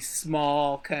these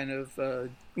small kind of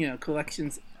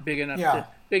collections big enough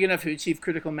to achieve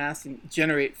critical mass and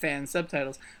generate fan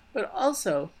subtitles, but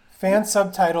also. Fan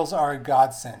subtitles are a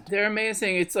godsend. They're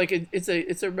amazing. It's like it's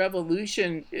a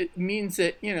revolution. It means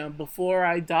that before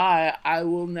I die, I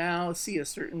will now see a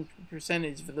certain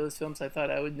percentage of those films I thought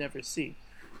I would never see.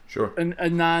 Sure. A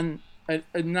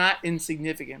not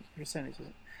insignificant percentage.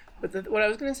 But what I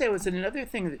was going to say was that another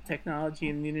thing that technology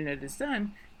and the internet has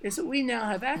done is that we now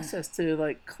have access to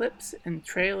like clips and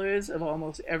trailers of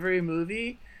almost every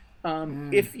movie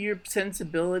If your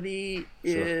sensibility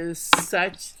is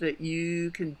such that you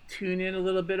can tune in a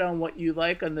little bit on what you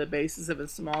like on the basis of a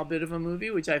small bit of a movie,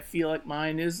 which I feel like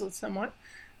mine is somewhat,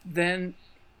 then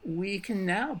we can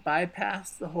now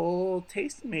bypass the whole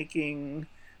taste making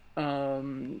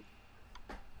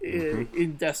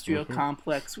industrial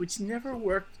complex, which never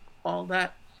worked all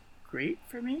that great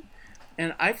for me.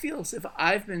 And I feel as if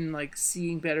I've been like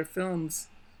seeing better films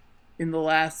in the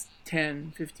last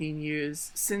 10, 15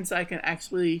 years since I can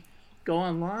actually go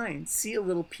online, see a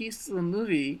little piece of the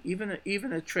movie, even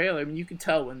a trailer. I mean, you can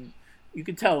tell when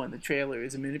the trailer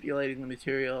is manipulating the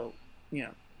material,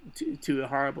 to a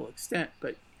horrible extent.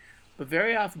 But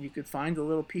very often you could find a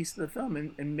little piece of the film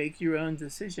and make your own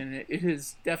decision. It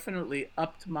has definitely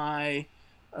upped my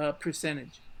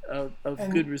percentage of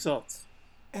good results.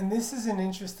 And this is an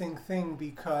interesting thing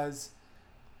because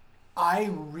I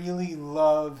really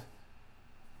love,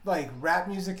 like, rap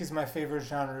music is my favorite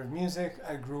genre of music.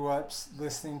 I grew up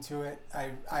listening to it.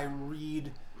 I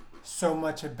read so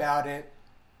much about it.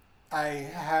 I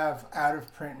have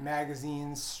out-of-print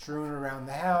magazines strewn around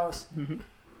the house.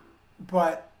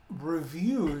 But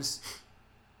reviews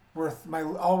were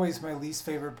always my least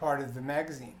favorite part of the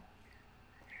magazine.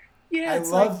 Yeah, I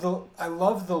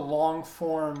love the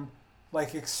long-form,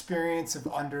 like, experience of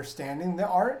understanding the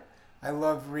art. I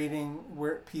love reading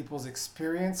people's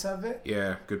experience of it.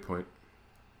 Yeah, good point.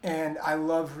 And I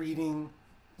love reading,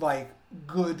 like,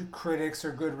 good critics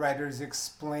or good writers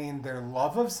explain their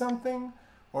love of something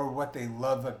or what they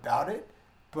love about it.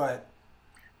 But,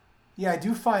 yeah, I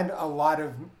do find a lot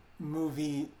of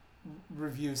movie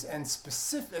reviews and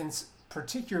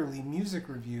particularly music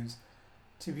reviews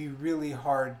to be really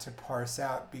hard to parse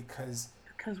out because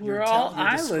you're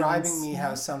describing me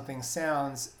how something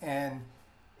sounds, and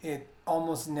it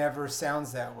almost never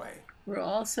sounds that way. We're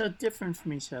all so different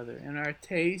from each other, and our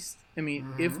taste. I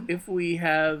mean, if we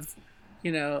have,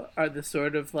 are the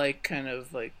sort of like kind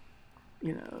of like,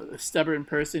 a stubborn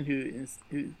person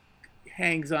who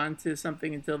hangs on to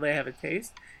something until they have a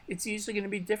taste, it's usually going to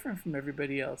be different from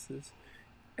everybody else's.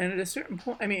 And at a certain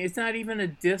point, I mean, it's not even a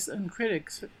diss on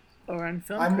critics or on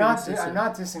film. I'm not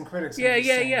dissing critics.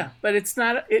 Yeah. But it's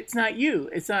not you.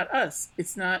 It's not us.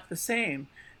 It's not the same.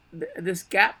 This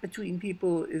gap between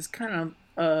people is kind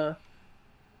of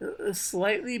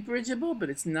slightly bridgeable, but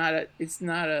it's not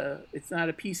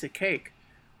a piece of cake.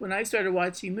 When I started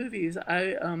watching movies,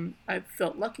 I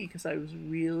felt lucky because I was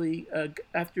really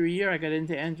after a year I got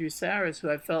into Andrew Sarris, who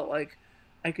I felt like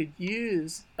I could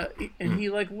use, and he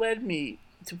like led me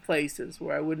to places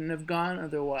where I wouldn't have gone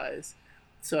otherwise.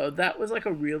 So that was like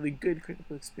a really good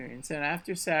critical experience. And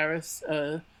after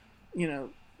Sarris,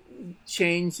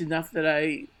 changed enough that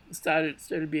I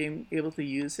started being able to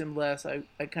use him less. I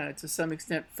kind of, to some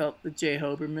extent, felt that Jay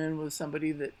Hoberman was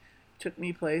somebody that took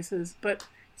me places. But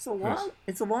it's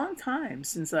a long time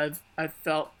since I've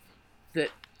felt that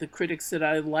the critics that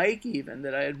I like, even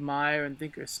that I admire and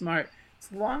think are smart,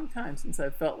 it's a long time since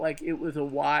I felt like it was a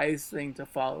wise thing to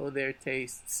follow their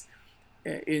tastes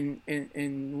in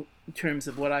terms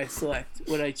of what I select,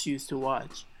 what I choose to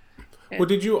watch. Well,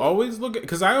 did you always look at?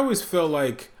 Because I always feel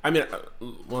like, I mean,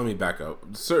 let me back up.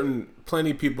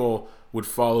 Plenty of people would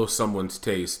follow someone's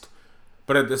taste,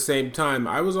 but at the same time,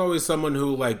 I was always someone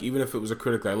who, like, even if it was a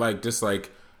critic I liked, just like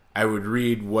I would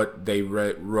read what they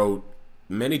wrote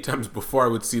many times before I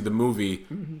would see the movie,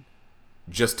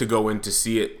 just to go in to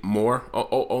see it more.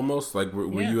 Almost like,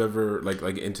 were you ever like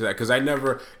into that? Because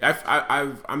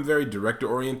I'm very director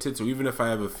oriented, so even if I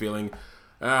have a feeling,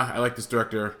 I like this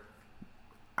director,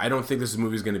 I don't think this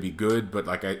movie is going to be good, but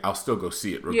like I'll still go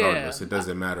see it regardless. It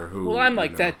doesn't matter who. Well, I'm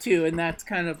like that too, and that's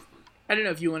kind of, I don't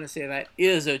know if you want to say that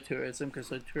is auteurism, because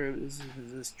auteurism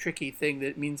is this tricky thing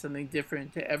that means something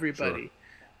different to everybody. Sure.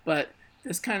 But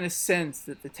this kind of sense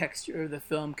that the texture of the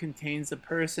film contains a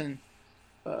person,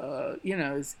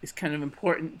 is kind of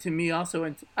important to me also,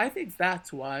 and I think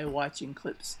that's why watching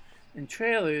clips and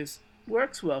trailers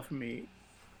works well for me,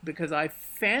 because I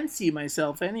fancy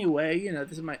myself anyway.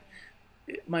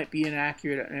 It might be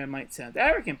inaccurate and it might sound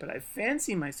arrogant, but I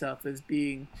fancy myself as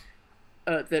being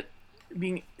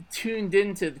being tuned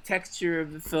into the texture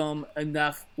of the film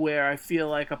enough where I feel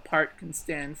like a part can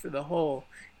stand for the whole,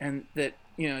 and that,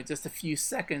 just a few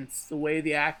seconds, the way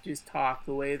the actors talk,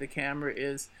 the way the camera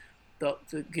is,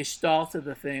 the gestalt of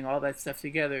the thing, all that stuff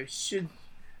together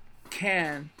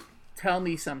can tell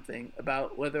me something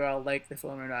about whether I'll like the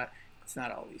film or not. It's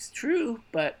not always true,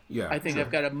 but I think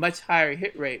I've got a much higher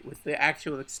hit rate with the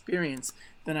actual experience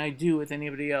than I do with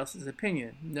anybody else's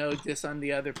opinion. No diss on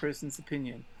the other person's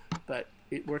opinion, but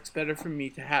it works better for me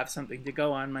to have something to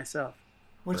go on myself.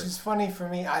 Which is funny for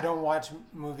me. I don't watch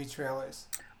movie trailers.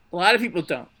 A lot of people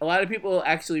don't. A lot of people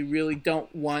actually really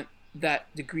don't want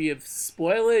that degree of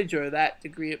spoilage or that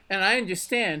degree of, and I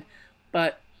understand,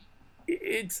 but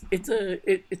it's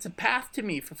a path to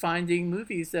me for finding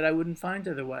movies that I wouldn't find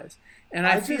otherwise. And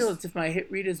I feel as if my hit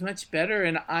read is much better,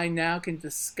 and I now can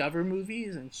discover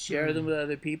movies and share them with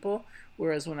other people.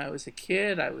 Whereas when I was a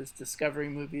kid, I was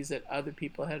discovering movies that other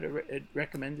people had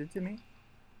recommended to me.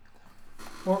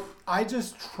 Well, I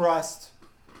just trust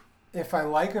if I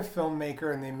like a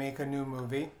filmmaker and they make a new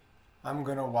movie, I'm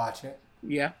gonna watch it.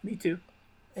 Yeah, me too.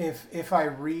 If I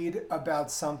read about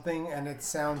something and it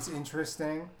sounds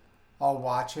interesting, I'll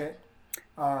watch it.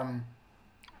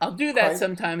 I'll do that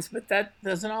sometimes, but that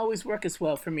doesn't always work as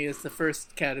well for me as the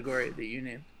first category that you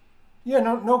named. Yeah,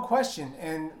 no question.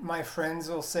 And my friends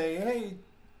will say, hey,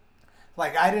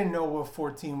 like I didn't know what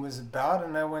 14 was about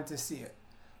and I went to see it.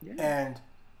 Yeah. And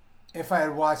if I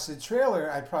had watched the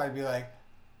trailer, I'd probably be like,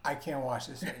 I can't watch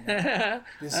this right now.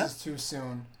 This is too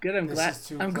soon. Good, I'm glad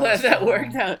that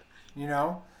worked out. You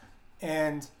know?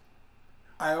 And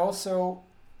I also,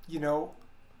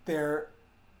 they're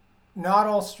not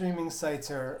all streaming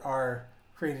sites are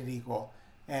created equal.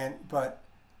 But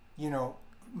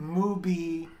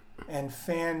Mubi and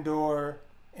Fandor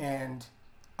and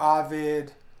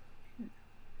Ovid,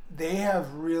 they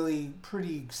have really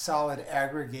pretty solid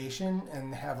aggregation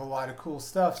and have a lot of cool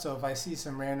stuff. So if I see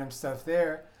some random stuff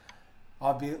there,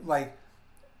 I'll be like,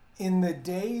 in the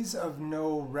days of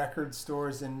no record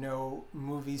stores and no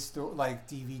movie store, like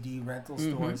DVD rental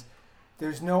stores,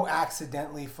 there's no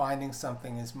accidentally finding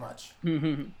something as much.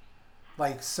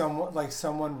 I've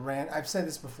said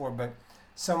this before, but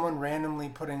someone randomly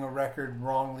putting a record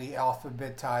wrongly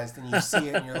alphabetized and you see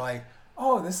it and you're like,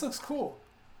 oh, this looks cool.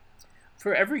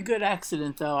 For every good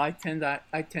accident, though, I tend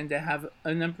to have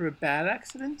a number of bad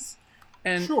accidents.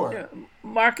 And sure.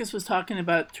 Marcus was talking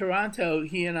about Toronto.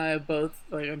 He and I have both,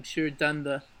 like I'm sure, done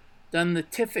the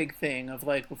TIFFIG thing of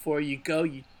like before you go,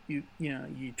 you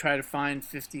try to find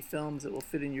 50 films that will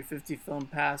fit in your 50 film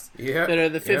pass that are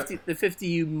the 50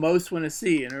 you most want to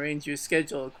see and arrange your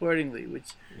schedule accordingly,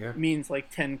 which means like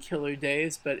 10 killer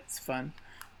days, but it's fun.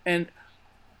 And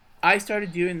I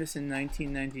started doing this in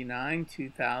 1999,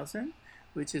 2000,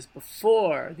 which is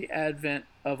before the advent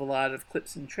of a lot of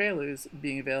clips and trailers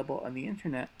being available on the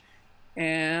internet.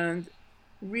 And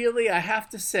really, I have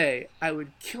to say, I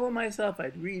would kill myself.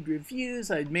 I'd read reviews.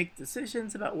 I'd make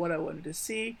decisions about what I wanted to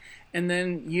see. And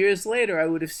then years later, I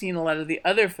would have seen a lot of the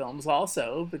other films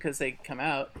also because they come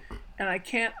out. And I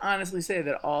can't honestly say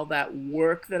that all that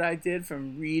work that I did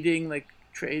from reading like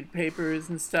trade papers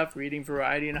and stuff, reading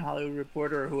Variety and Hollywood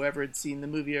Reporter or whoever had seen the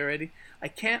movie already, I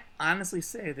can't honestly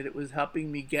say that it was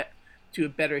helping me get to a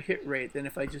better hit rate than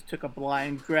if I just took a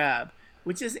blind grab.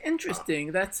 Which is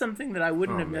interesting. That's something that I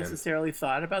wouldn't have necessarily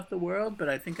thought about the world, but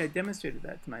I think I demonstrated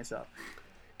that to myself.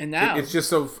 And now it's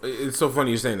so funny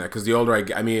you're saying that because the older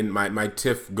I mean, my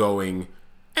TIFF going,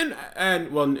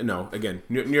 and well, no, again,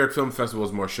 New York Film Festival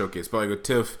is more showcase, but like a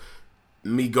TIFF,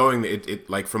 me going, it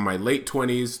like from my late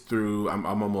 20s through I'm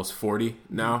almost 40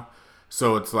 now,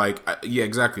 so it's like yeah,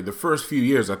 exactly. The first few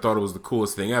years I thought it was the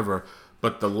coolest thing ever,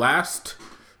 but the last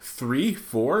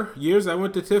 3-4 years I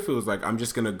went to TIFF, it was like I'm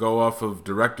just gonna go off of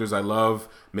directors I love,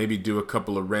 maybe do a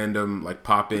couple of random like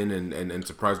pop in and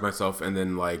surprise myself, and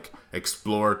then like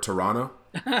explore Toronto.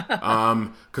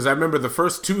 Because I remember the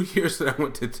first 2 years that I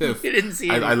went to TIFF, you didn't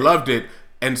see I loved it,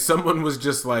 and someone was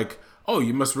just like, "Oh,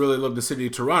 you must really love the city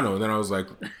of Toronto." And then I was like,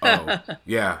 "Oh,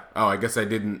 yeah. Oh, I guess I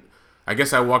didn't." I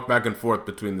guess I walked back and forth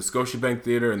between the Scotiabank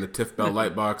Theater and the TIFF Bell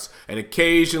Lightbox, and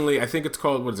occasionally, I think it's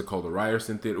called, what is it called, the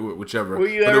Ryerson Theater, whichever. Were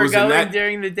you ever going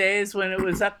during the days when it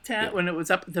was uptown, when it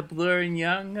was up at the Bloor and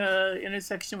Yonge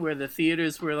intersection, where the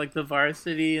theaters were like the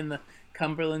Varsity and the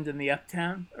Cumberland and the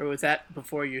Uptown, or was that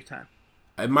before your time?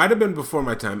 It might have been before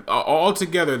my time.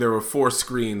 Altogether, there were 4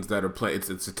 screens that are playing. It's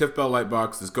the TIFF Bell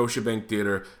Lightbox, the Scotiabank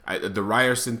Theater, the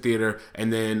Ryerson Theater,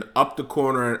 and then up the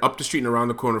street and around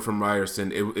the corner from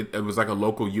Ryerson, it was like a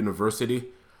local university.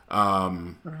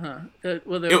 It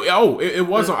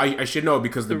was. I should know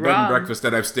because the bed and breakfast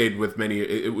that I've stayed with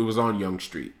it was on Yonge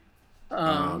Street.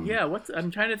 I'm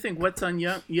trying to think what's on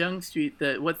Yonge Street.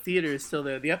 What theater is still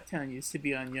there? The Uptown used to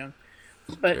be on Yonge,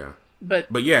 but. Yeah.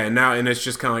 But yeah, and it's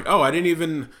just kind of like, oh, I didn't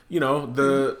even,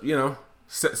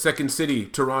 Second City,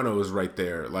 Toronto is right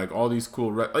there. Like all these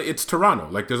cool, it's Toronto.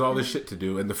 Like there's all this shit to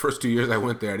do. And the first 2 years I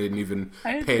went there, I didn't even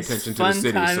pay attention to the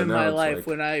city. I had so fun time in now my it's life like,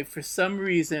 when I, for some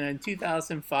reason, in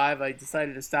 2005, I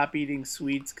decided to stop eating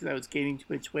sweets because I was gaining too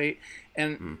much weight,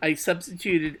 and I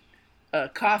substituted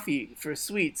coffee for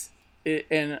sweets.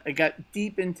 And I got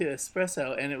deep into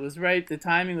espresso, and it was right. The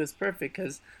timing was perfect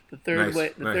because the third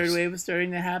wave was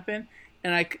starting to happen,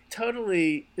 and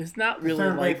totally, it's not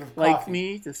really like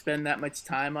me to spend that much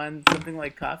time on something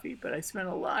like coffee, but I spent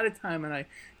a lot of time and I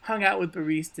hung out with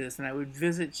baristas and I would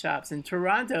visit shops. In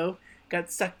Toronto,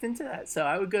 got sucked into that. So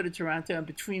I would go to Toronto, and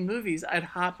between movies, I'd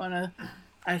hop on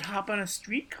a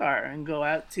streetcar and go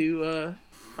out to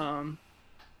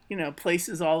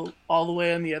places all the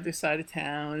way on the other side of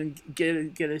town and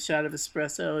get a shot of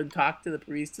espresso and talk to the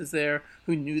baristas there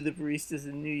who knew the baristas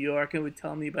in New York and would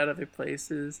tell me about other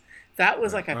places. That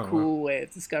was like a cool way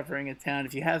of discovering a town.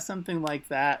 If you have something like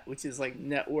that, which is like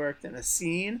networked and a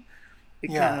scene,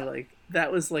 kind of like,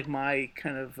 that was like my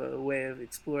kind of way of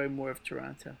exploring more of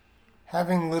Toronto.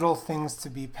 Having little things to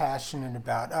be passionate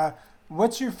about.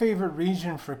 What's your favorite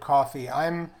region for coffee?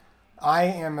 I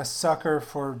am a sucker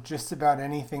for just about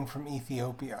anything from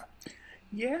Ethiopia.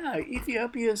 Yeah,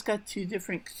 Ethiopia's got two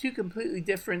completely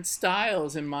different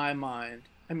styles in my mind.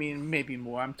 I mean, maybe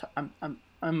more.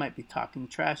 I might be talking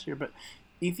trash here, but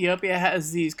Ethiopia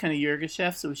has these kind of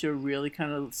Yirgachefs, which are really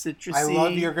kind of citrusy. I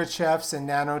love Yirgachefs and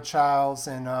Nano Childs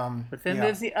and But then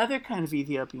there's the other kind of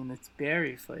Ethiopian that's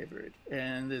berry flavored,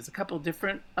 and there's a couple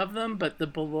different of them. But the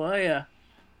Boloya,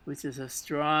 which is a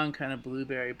strong kind of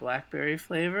blueberry blackberry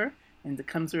flavor, and it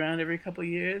comes around every couple of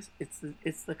years. It's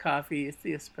the coffee, it's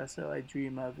the espresso I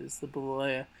dream of, is the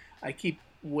Boloya. I keep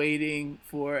waiting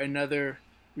for another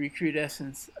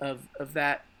recrudescence of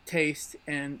that taste,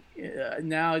 and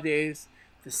nowadays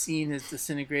the scene has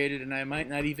disintegrated, and I might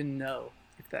not even know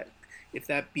if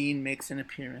that bean makes an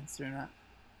appearance or not.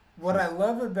 What I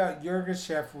love about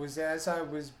Yirgacheffe was, as I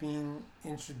was being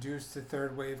introduced to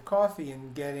third wave coffee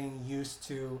and getting used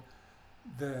to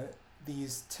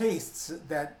these tastes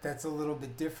that's a little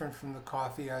bit different from the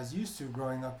coffee I was used to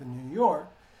growing up in New York.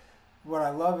 What I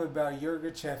love about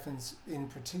Yirgacheffe in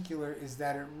particular is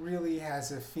that it really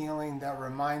has a feeling that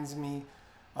reminds me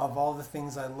of all the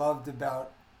things I loved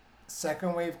about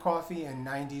second wave coffee and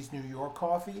 90s New York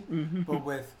coffee, mm-hmm. but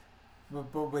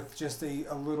with just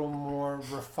a little more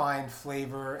refined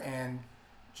flavor and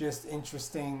just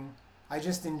interesting. I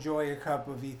just enjoy a cup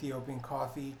of Ethiopian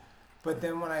coffee. But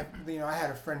then when I had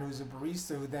a friend who was a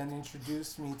barista who then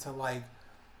introduced me to like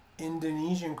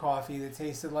Indonesian coffee that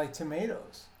tasted like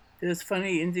tomatoes. It's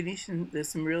funny, Indonesian, there's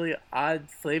some really odd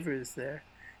flavors there.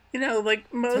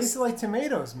 Like most... Tasted like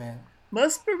tomatoes, man.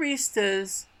 Most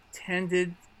baristas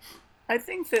tended... I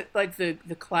think that like the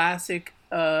classic,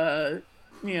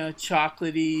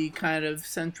 chocolatey kind of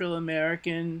Central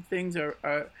American things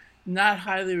are not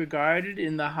highly regarded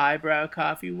in the highbrow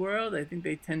coffee world. I think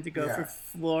they tend to go for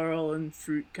floral and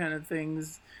fruit kind of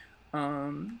things. But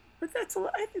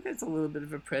I think that's a little bit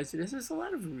of a prejudice. There's a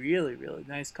lot of really, really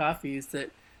nice coffees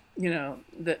that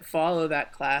follow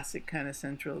that classic kind of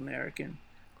Central American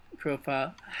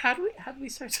profile. How do we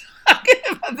start talking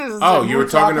about this? Oh, you were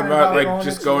talking about like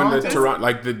just going to Toronto,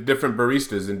 like the different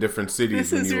baristas in different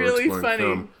cities when you were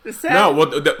exploring film. No,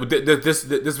 well,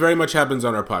 this very much happens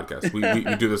on our podcast. We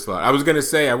do this a lot. I was gonna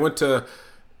say I went to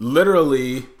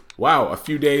literally a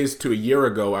few days to a year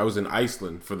ago. I was in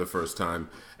Iceland for the first time,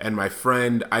 and my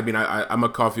friend. I mean, I'm a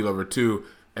coffee lover too,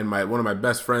 and one of my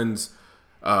best friends.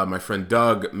 My friend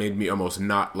Doug made me almost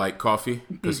not like coffee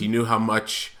because he knew how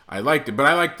much I liked it, but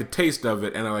I liked the taste of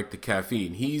it and I liked the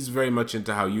caffeine. He's very much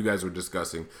into how you guys were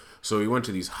discussing. So we went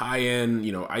to these high-end,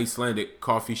 Icelandic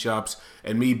coffee shops,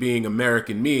 and me being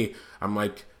American I'm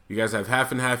like, you guys have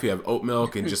half and half, you have oat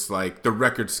milk and just like the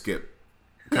record skip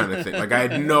kind of thing. Like I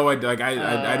had no idea, like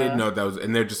I didn't know that was,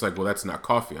 and they're just like, well, that's not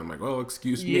coffee. I'm like, well,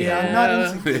 excuse me. Yeah, I'm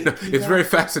not into it's very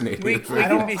fascinating. We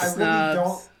can be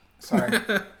snobs. I really don't.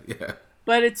 Sorry. Yeah.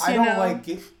 But it's I don't like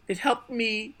it. It helped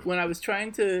me when I was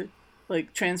trying to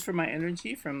like transfer my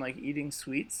energy from like eating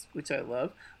sweets, which I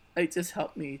love. It just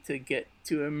helped me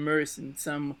to immerse in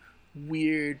some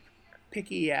weird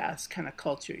picky ass kind of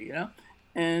culture,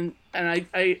 and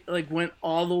I like went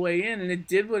all the way in, and it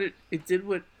did what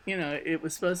it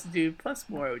was supposed to do plus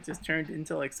more. It just turned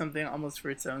into like something almost for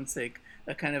its own sake,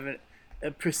 a kind of a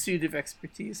pursuit of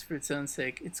expertise for its own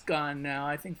sake. It's gone now.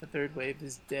 I think the third wave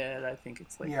is dead. I think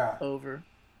it's over.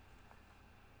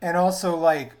 And also,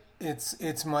 like,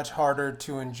 it's much harder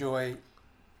to enjoy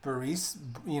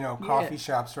coffee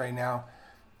shops right now.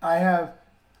 I have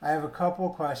a couple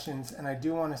of questions, and I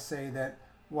do want to say that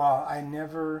while I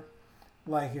never,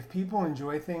 like, if people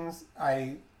enjoy things,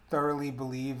 I thoroughly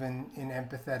believe in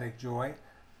empathetic joy,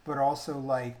 but also,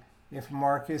 like, if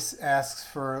Marcus asks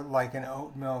for like an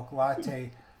oat milk latte,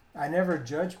 I never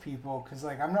judge people because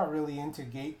like I'm not really into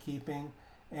gatekeeping,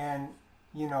 and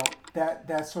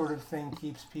that sort of thing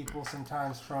keeps people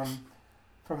sometimes from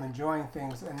enjoying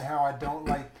things, and how I don't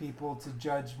like people to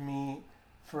judge me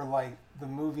for like the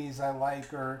movies I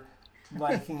like or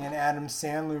liking an Adam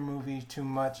Sandler movie too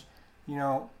much.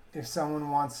 If someone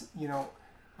wants,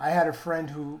 I had a friend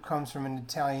who comes from an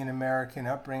Italian-American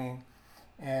upbringing,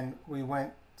 and we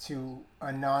went to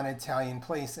a non-Italian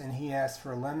place, and he asked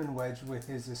for a lemon wedge with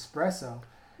his espresso,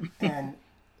 and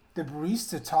the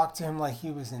barista talked to him like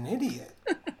he was an idiot.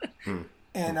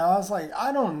 And I was like,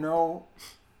 I don't know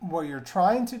what you're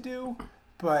trying to do,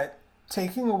 but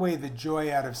taking away the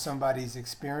joy out of somebody's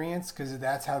experience, because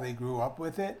that's how they grew up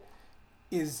with it,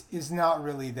 is not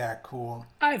really that cool.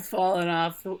 I've fallen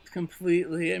off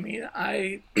completely. I mean,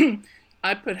 I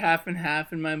I put half and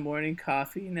half in my morning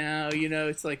coffee now.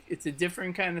 It's like it's a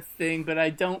different kind of thing, but I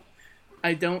don't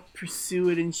pursue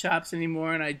it in shops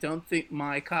anymore, and I don't think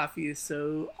my coffee is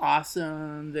so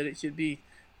awesome that it should be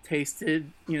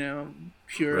tasted,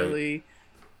 purely.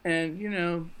 Right.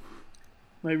 And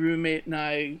my roommate and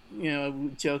I,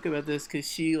 joke about this because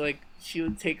she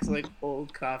takes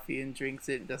old coffee and drinks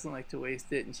it and doesn't like to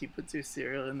waste it, and she puts her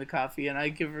cereal in the coffee, and I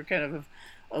give her kind of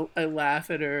I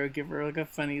laugh at her, or give her a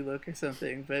funny look or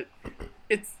something. But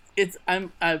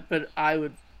but I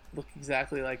would look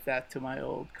exactly like that to my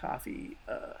old coffee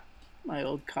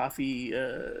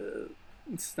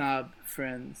snob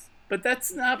friends. But that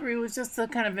snobbery was just a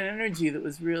kind of an energy that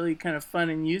was really kind of fun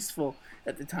and useful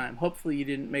at the time. Hopefully, you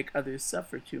didn't make others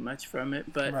suffer too much from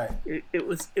it. But right. it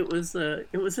was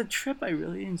a trip. I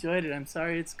really enjoyed it. I'm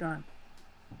sorry it's gone.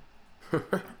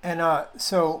 And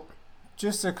so,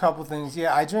 just a couple things.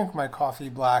 Yeah, I drink my coffee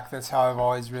black. That's how I've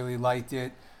always really liked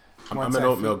it. I'm an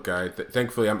oat milk guy.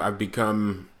 Thankfully, I've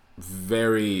become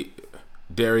very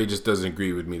dairy just doesn't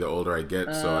agree with me the older I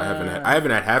get. So I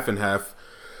haven't had half and half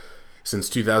since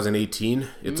 2018.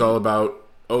 It's all about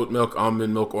oat milk,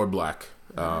 almond milk, or black.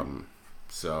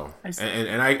 So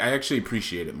and I actually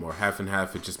appreciate it more. Half and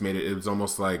half. It just made it. It was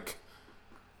almost like,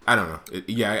 I don't know.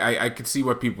 I could see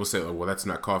what people say. Oh, well, that's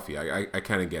not coffee. I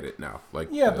kind of get it now. Like,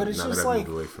 but it's now just that I've moved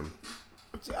away from.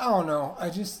 I don't know.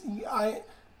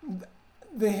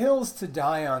 The hills to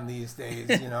die on these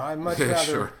days. I'd much rather.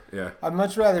 Sure. Yeah. I'd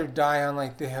much rather die on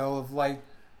the hill of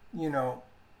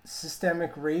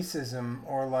systemic racism,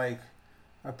 or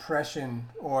oppression,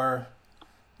 or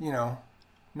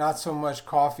not so much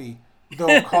coffee.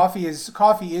 Though coffee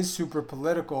is super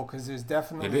political, because there's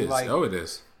definitely it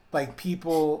is.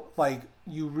 People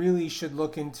you really should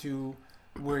look into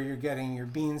where you're getting your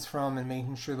beans from and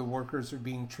making sure the workers are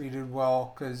being treated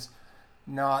well, because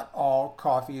not all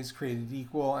coffee is created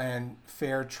equal, and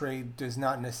fair trade does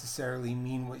not necessarily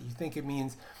mean what you think it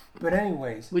means. But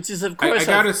anyways, which is of course I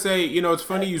gotta say, it's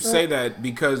funny you say that,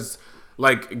 because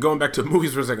going back to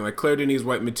movies for a second, Claire Denis'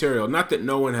 White Material, not that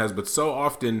no one has, but so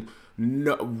often,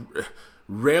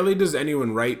 rarely does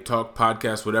anyone write, talk,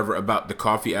 podcast, whatever, about the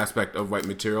coffee aspect of White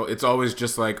Material. It's always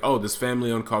just this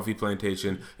family-owned coffee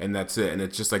plantation, and that's it. And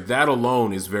it's just that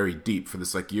alone is very deep for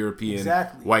this European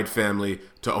white family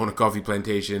to own a coffee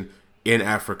plantation in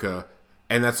Africa.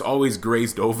 And that's always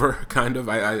grazed over, kind of.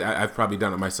 I've probably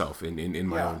done it myself in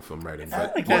my own film writing.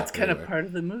 But that's kind of part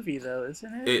of the movie, though,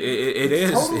 isn't it? It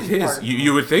is. Totally it is.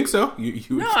 You would think so.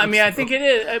 I think it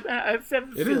is. I've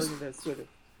have a feeling that's sort of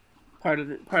part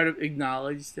of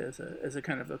acknowledged as a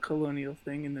kind of a colonial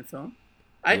thing in the film.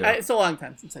 It's a long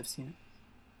time since I've seen it.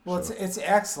 Well, it's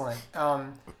excellent.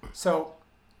 So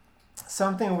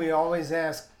something we always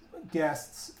ask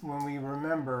guests when we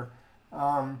remember.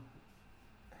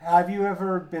 Have you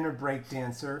ever been a break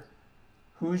dancer?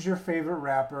 Who's your favorite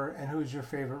rapper, and who's your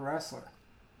favorite wrestler?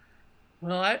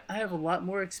 Well, I have a lot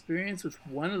more experience with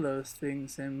one of those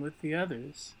things than with the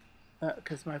others,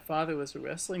 because my father was a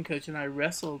wrestling coach, and I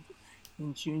wrestled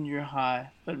in junior high.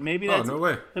 But maybe that's no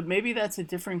way. But maybe that's a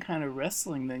different kind of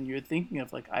wrestling than you're thinking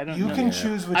of. I don't know. You can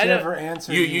choose whichever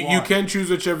answer you want. You can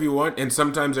choose whichever you want, and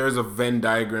sometimes there's a Venn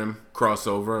diagram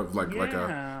crossover of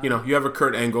you have a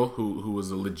Kurt Angle who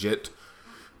was a legit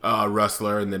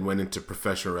wrestler and then went into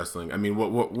professional wrestling. I mean,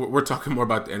 we're talking more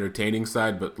about the entertaining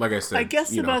side, but like I said, I guess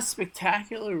the most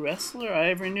spectacular wrestler I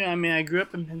ever knew. I mean, I grew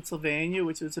up in Pennsylvania,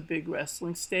 which was a big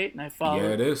wrestling state, and I followed. Yeah,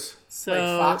 it is. So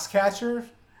Foxcatcher.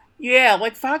 Yeah,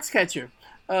 Foxcatcher.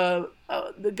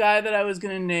 The guy that I was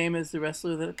going to name as the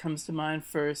wrestler that comes to mind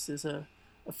first is a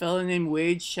fellow named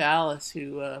Wade Chalice,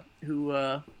 who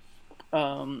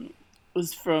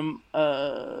was from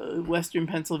Western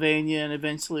Pennsylvania and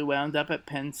eventually wound up at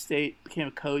Penn State, became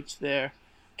a coach there.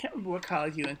 Can't remember what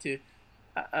college he went to.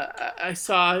 I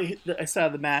saw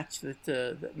the match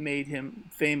that made him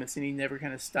famous, and he never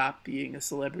kind of stopped being a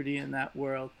celebrity in that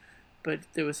world. But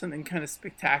there was something kind of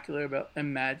spectacular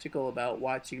and magical about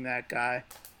watching that guy.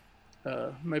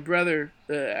 My brother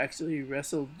actually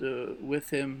wrestled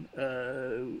with him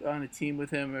on a team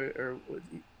with him, or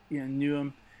knew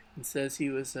him. and says he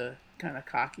was kind of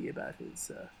cocky about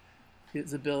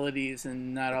his abilities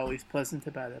and not always pleasant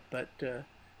about it. But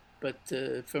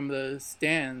from the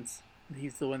stands,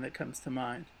 he's the one that comes to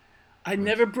mind. I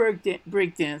never broke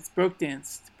danced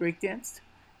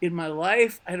in my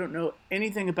life. I don't know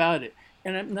anything about it,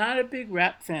 and I'm not a big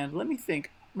rap fan. Let me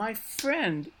think. My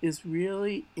friend is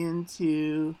really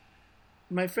into.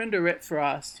 My friend Arette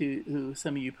Frost, who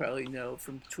some of you probably know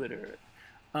from Twitter,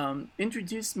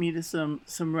 introduced me to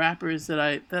some rappers that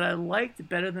I liked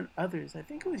better than others. I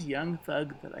think it was Young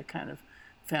Thug that I kind of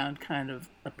found kind of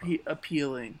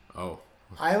appealing. Oh,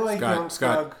 I like Young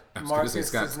Thug.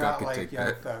 Marcus does not like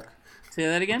Young Thug. Say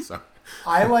that again? Sorry.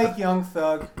 I like Young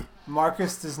Thug.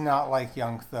 Marcus does not like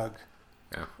Young Thug.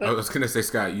 Yeah, I was gonna say,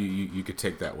 Scott, you could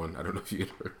take that one. I don't know if you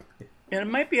heard. And it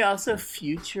might be also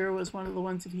Future was one of the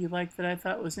ones that he liked that I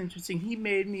thought was interesting. He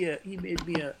made me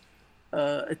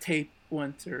a tape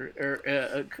once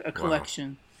or a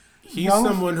collection. Wow. He's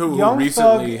someone who Young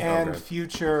recently Thug and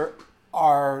Future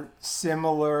are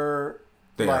similar,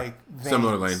 veins.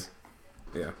 Similar lane.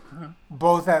 Yeah.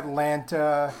 Both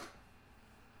Atlanta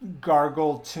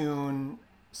gargle tune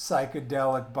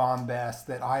psychedelic bombast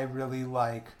that I really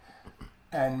like.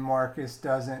 And Marcus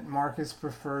doesn't. Marcus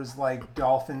prefers like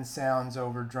dolphin sounds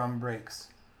over drum breaks.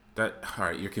 All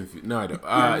right, you're confused. No, I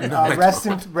don't.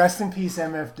 Rest in peace,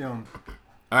 MF Doom.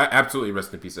 Absolutely,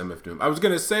 rest in peace, MF Doom. I was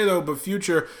gonna say though, but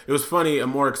Future, it was funny. A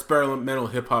more experimental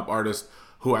hip hop artist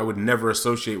who I would never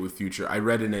associate with Future. I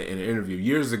read in an interview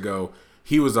years ago.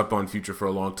 He was up on Future for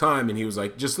a long time, and he was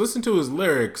like, just listen to his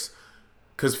lyrics.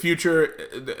 Because Future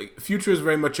is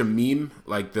very much a meme.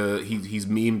 Like he's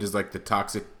memed as like the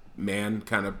toxic man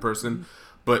kind of person.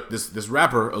 But this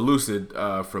rapper,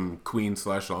 Elucid, from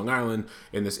Queens/Long Island,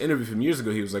 in this interview from years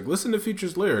ago, he was like, listen to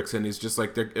Future's lyrics, and he's just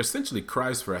like, they're essentially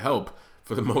cries for help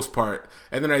for the most part.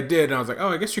 And then I did, and I was like, oh,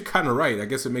 I guess you're kind of right. I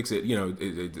guess it makes it,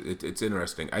 it's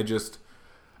interesting.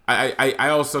 I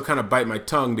also kind of bite my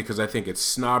tongue because I think it's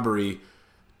snobbery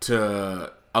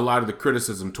to a lot of the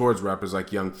criticism towards rappers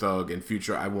like Young Thug and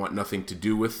Future. I want nothing to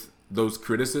do with those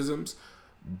criticisms.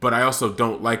 But I also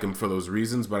don't like him for those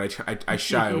reasons. But I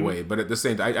shy away. But at the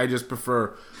same time, I just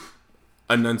prefer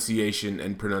enunciation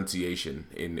and pronunciation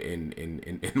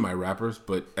in my rappers.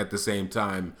 But at the same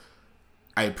time,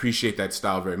 I appreciate that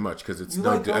style very much because it's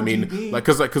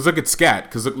because look at scat.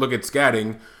 Because look at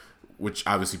scatting, which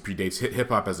obviously predates hip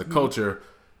hop as a culture.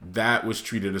 That was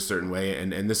treated a certain way,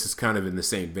 and this is kind of in the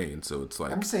same vein. So it's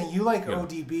like I'm saying you like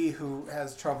ODB, who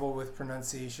has trouble with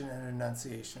pronunciation and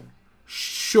enunciation.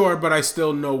 Sure, but I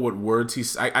still know what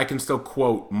words I can still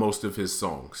quote most of his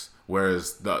songs,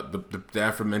 whereas the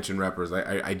aforementioned rappers,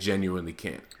 I genuinely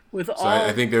can't.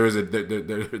 I think there's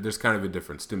kind of a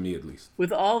difference to me, at least.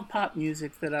 With all pop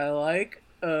music that I like,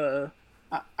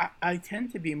 I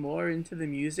tend to be more into the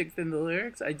music than the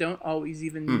lyrics. I don't always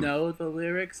even know the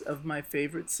lyrics of my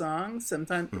favorite songs.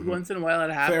 Sometimes, once in a while,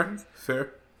 it happens.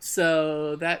 Fair.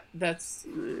 So that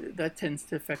tends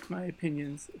to affect my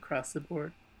opinions across the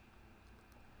board.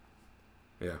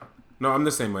 Yeah. No, I'm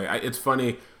the same way. It's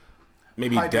funny,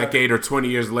 maybe a decade or 20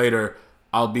 years later,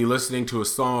 I'll be listening to a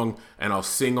song and I'll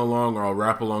sing along or I'll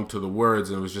rap along to the words.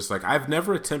 And it was just like, I've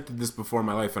never attempted this before in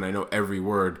my life and I know every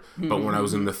word. But when I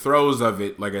was in the throes of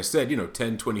it, like I said,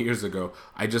 10, 20 years ago,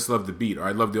 I just loved the beat or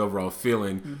I loved the overall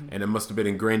feeling. And it must have been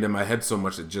ingrained in my head so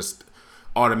much that just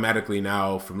automatically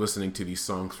now from listening to these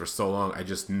songs for so long, I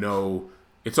just know.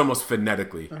 It's almost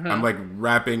phonetically. I'm like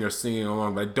rapping or singing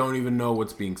along, but I don't even know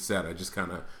what's being said. I just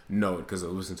kind of know it because I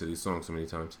listen to these songs so many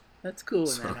times. That's cool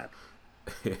when that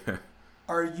happens. Yeah.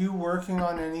 Are you working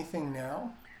on anything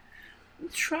now? I'm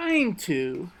trying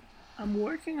to. I'm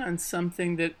working on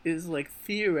something that is like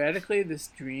theoretically this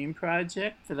dream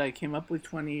project that I came up with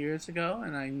 20 years ago,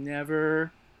 and I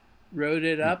never wrote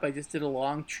it up. I just did a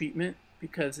long treatment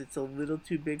because it's a little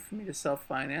too big for me to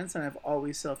self-finance, and I've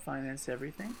always self-financed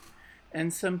everything.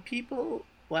 And some people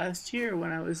last year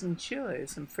when I was in Chile,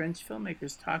 some French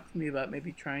filmmakers talked to me about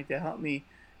maybe trying to help me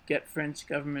get French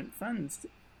government funds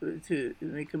to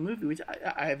make a movie, which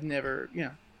I have never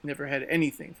had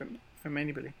anything from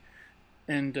anybody.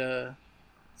 And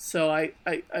so I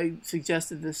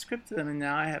suggested this script to them, and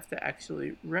now I have to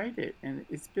actually write it. And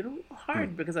it's been a little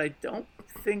hard because I don't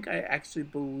think I actually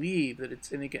believe that it's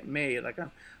going to get made. Like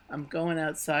I'm going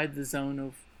outside the zone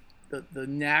of the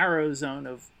narrow zone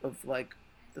of like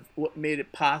what made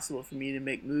it possible for me to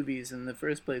make movies in the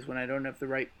first place when I don't have the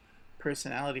right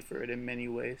personality for it in many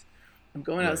ways. I'm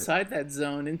going outside that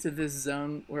zone into this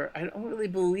zone where I don't really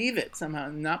believe it somehow.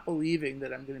 Not believing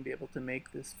that I'm going to be able to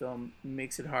make this film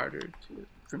makes it harder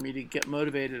for me to get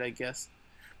motivated, I guess.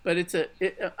 but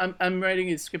I'm writing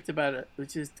a script about it,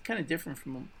 which is kind of different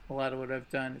from a lot of what I've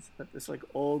done. It's about this like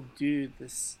old dude,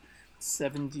 this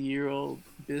 70-year-old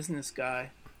business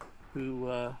guy, who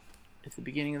at the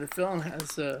beginning of the film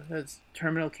has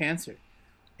terminal cancer,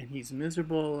 and he's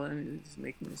miserable, and he's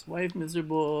making his wife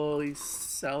miserable. He's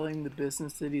selling the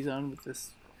business that he's on with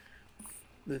this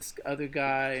other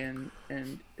guy,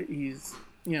 and he's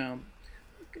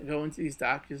going to these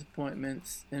doctor's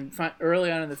appointments, and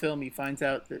early on in the film he finds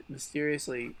out that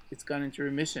mysteriously it's gone into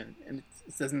remission, and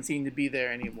it doesn't seem to be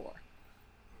there anymore,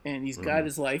 and he's got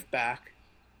his life back,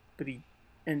 but he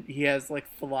has like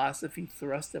philosophy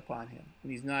thrust upon him,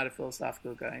 and he's not a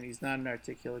philosophical guy, and he's not an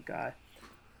articulate guy,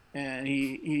 and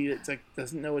he it's like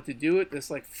doesn't know what to do with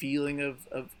this like feeling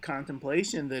of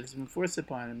contemplation that has been forced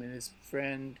upon him, and his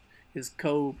friend, his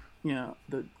the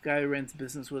guy who runs the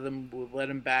business with him, will let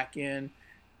him back in.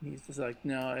 He's just like,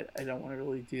 no, I don't want to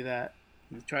really do that.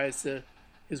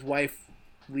 His wife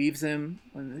leaves him,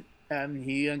 and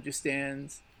he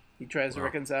understands. He tries to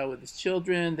reconcile with his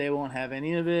children. They won't have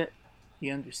any of it. He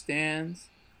understands.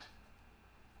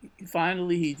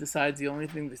 Finally, he decides the only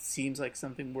thing that seems like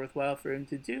something worthwhile for him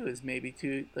to do is maybe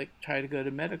to like try to go to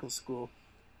medical school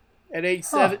at age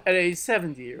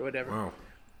 70 or whatever. Wow.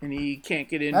 And he can't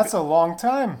get in. That's a long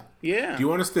time. Yeah. Do you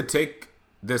want us to take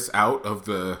this out of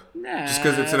the? Nah. Just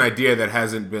because it's an idea that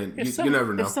hasn't been. You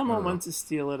never know. If someone wants to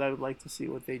steal it, I would like to see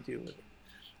what they do with it.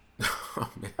 Oh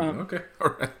man. Okay.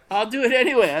 All right. I'll do it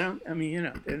anyway.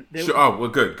 Sure. Oh well,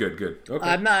 good. Okay.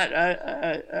 I'm not.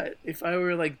 If I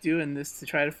were like doing this to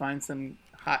try to find some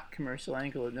hot commercial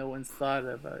angle that no one's thought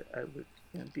of, I would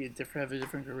have a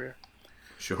different career.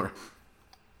 Sure.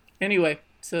 Anyway,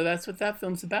 so that's what that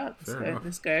film's about. Fair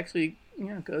This guy actually,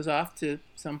 goes off to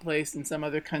someplace in some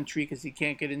other country because he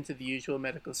can't get into the usual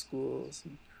medical schools,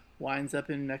 and winds up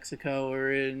in Mexico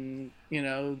or in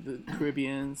the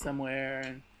Caribbean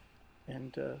somewhere,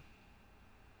 and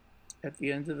at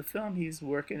the end of the film, he's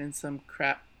working in some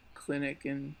crap clinic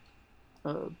in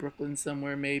Brooklyn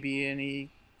somewhere maybe, and he's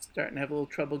starting to have a little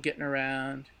trouble getting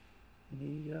around,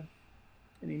 and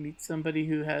he meets somebody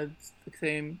who had the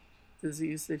same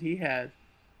disease that he had,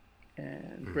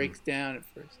 and breaks down at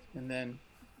first, and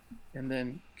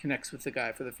then connects with the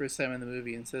guy for the first time in the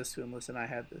movie and says to him, "Listen, I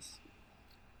had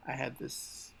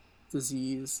this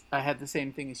disease. I had the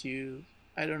same thing as you.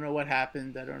 I don't know what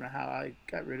happened. I don't know how I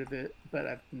got rid of it, but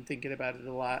I've been thinking about it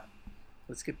a lot.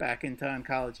 Let's get back into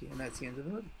oncology." And that's the end of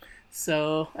the movie.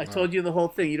 So I told you the whole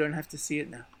thing. You don't have to see it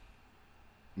now.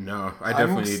 No, I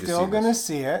definitely need to see this. I'm still going to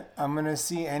see it. I'm going to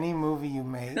see any movie you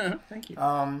make. Thank you.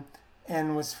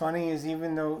 And what's funny is,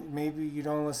 even though maybe you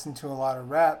don't listen to a lot of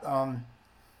rap,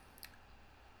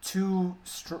 two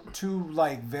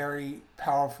like very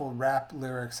powerful rap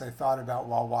lyrics I thought about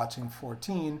while watching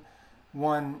 14.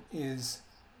 One is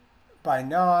by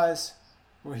Nas,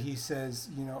 where he says,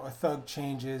 a thug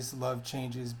changes, love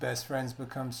changes, best friends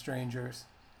become strangers.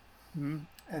 Mm-hmm.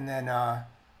 And then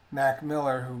Mac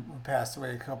Miller, who passed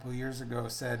away a couple of years ago,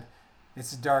 said,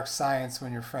 "It's a dark science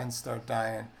when your friends start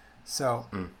dying." So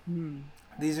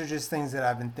these are just things that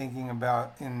I've been thinking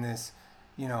about in this,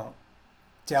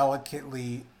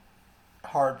 delicately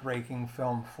heartbreaking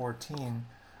film 14.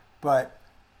 But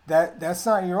that's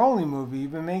not your only movie.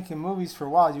 You've been making movies for a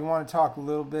while. Do you want to talk a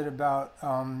little bit about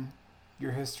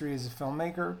your history as a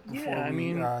filmmaker before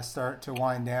we start to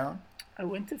wind down? I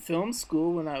went to film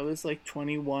school when I was like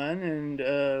 21, and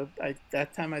at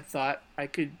that time I thought I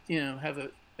could, have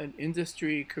an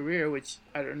industry career, which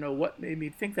I don't know what made me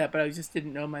think that, but I just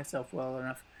didn't know myself well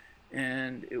enough.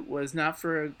 And it was not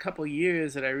for a couple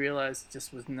years that I realized it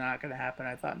just was not going to happen.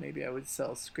 I thought maybe I would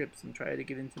sell scripts and try to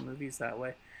get into movies that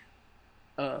way.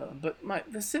 But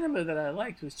the cinema that I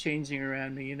liked was changing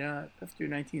around me. After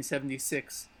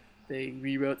 1976, they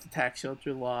rewrote the tax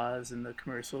shelter laws, and the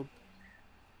commercial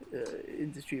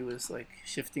industry was like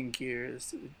shifting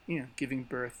gears, giving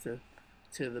birth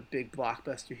to the big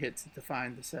blockbuster hits that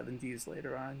defined the 70s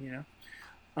later on.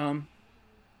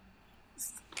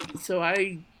 So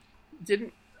I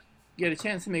didn't get a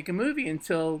chance to make a movie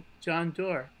until John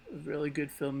Doerr, a really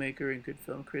good filmmaker and good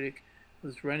film critic,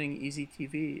 was running Easy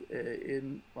TV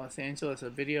in Los Angeles, a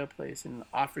video place, and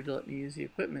offered to let me use the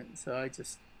equipment. So I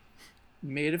just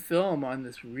made a film on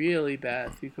this really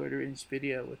bad 3/4 inch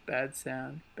video with bad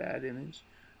sound, bad image.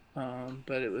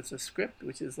 But it was a script,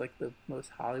 which is like the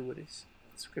most Hollywoodish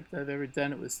script I've ever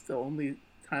done. It was the only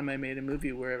time I made a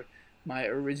movie where my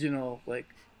original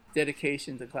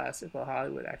dedication to classical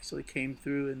Hollywood actually came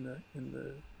through in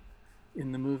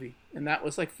the movie. And that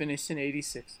was finished in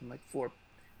 '86, and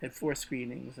had 4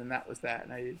 screenings, and that was that.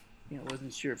 And I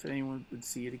wasn't sure if anyone would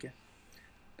see it again.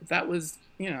 that was,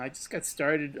 I just got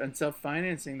started on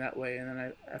self-financing that way. And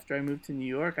then after I moved to New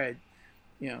York, I,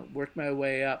 worked my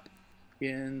way up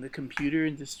in the computer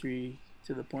industry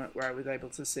to the point where I was able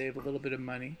to save a little bit of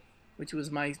money, which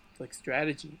was my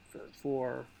strategy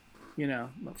for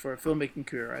for a filmmaking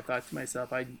career. I thought to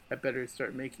myself, I better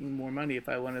start making more money if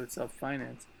I wanted to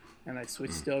self-finance. And I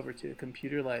switched over to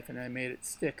computer life, and I made it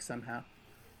stick somehow.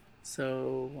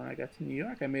 So when I got to New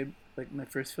York, I made my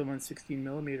first film on 16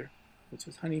 millimeter, which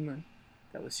was Honeymoon.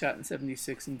 That was shot in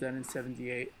 76 and done in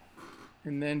 78.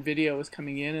 And then video was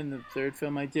coming in, and the third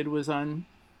film I did was on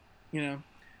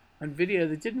video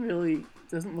that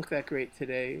doesn't look that great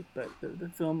today, but the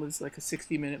film was like a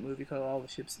 60-minute movie called All the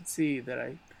Ships at Sea that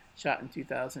I shot in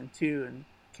 2002 and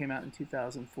came out in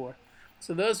 2004.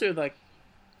 So those are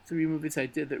 3 movies I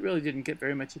did that really didn't get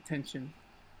very much attention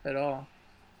at all.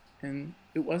 And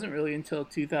it wasn't really until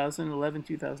 2011,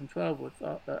 2012 with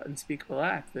Unspeakable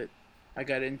Act that I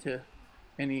got into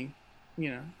any,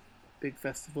 big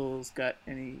festivals, got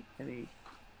any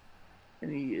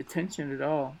attention at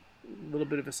all. A little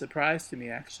bit of a surprise to me,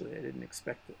 actually. I didn't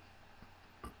expect it.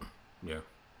 Yeah.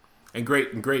 And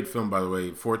great film, by the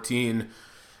way. 14,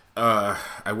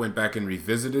 I went back and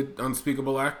revisited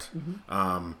Unspeakable Act,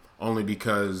 only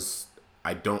because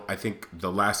I think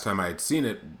the last time I had seen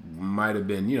it might have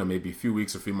been, maybe a few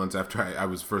weeks or a few months after I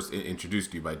was first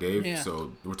introduced to you by Dave. Yeah.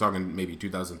 So we're talking maybe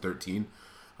 2013.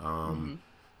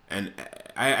 And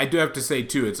I do have to say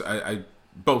too, it's I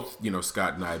both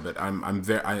Scott and I, but I'm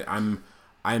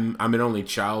an only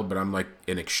child, but I'm like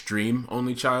an extreme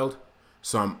only child.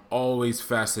 So I'm always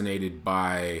fascinated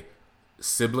by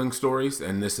sibling stories,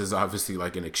 and this is obviously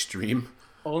like an extreme.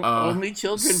 Only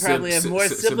children probably have more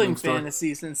sibling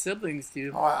fantasies than siblings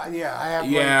do. Oh, yeah, I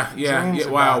have. Yeah.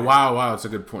 Wow. It's a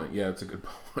good point. Yeah, it's a good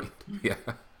point.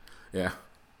 Yeah.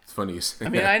 It's funny you say. I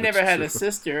mean, I never had a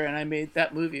sister, and I made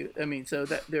that movie. I mean, so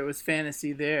that there was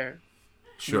fantasy there.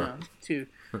 Sure. Too,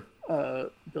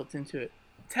 built into it.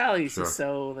 Tally's just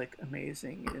so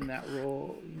amazing in that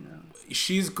role.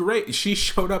 She's great. She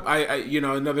showed up. I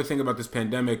another thing about this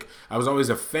pandemic, I was always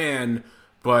a fan,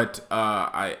 but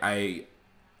I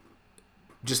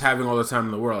just having all the time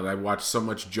in the world. I watched so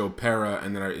much Joe Pera,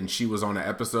 and she was on an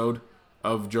episode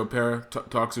of Joe Pera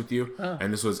Talks With You,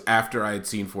 and this was after I had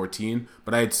seen 14.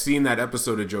 But I had seen that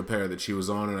episode of Joe Pera that she was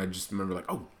on, and I just remember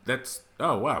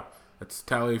wow, that's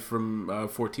Tally from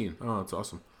 14. Oh, that's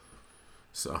awesome.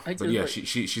 So, but yeah,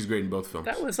 she's great in both films.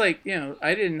 That was I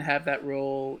didn't have that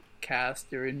role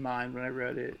cast or in mind when I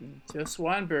wrote it, and Joe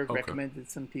Swanberg recommended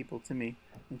some people to me,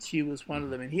 and she was one of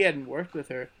them. And he hadn't worked with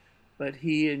her, but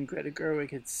he and Greta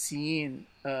Gerwig had seen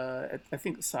at I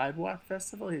think the Sidewalk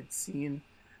Festival. He had seen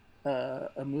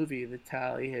a movie that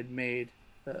Tally had made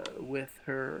with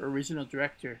her original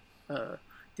director,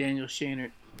 Daniel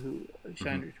Scheinert, who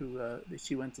that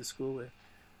she went to school with,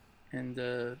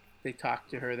 and they talked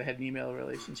to her. They had an email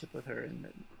relationship with her,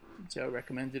 and Joe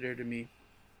recommended her to me.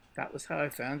 That was how I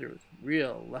found her. It was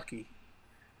real lucky.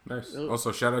 Nice.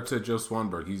 Also, shout out to Joe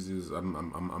Swanberg.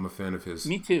 I'm a fan of his.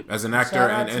 Me too. As an actor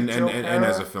and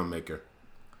as a filmmaker.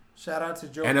 Shout out to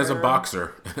Joe. And as a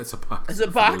boxer. As a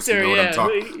boxer,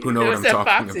 who know what I'm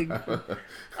talking about.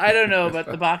 I don't know about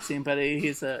the boxing, but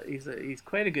he's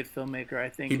quite a good filmmaker, I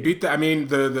think. He beat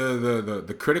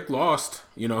the critic lost,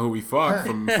 who he fought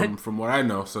from what I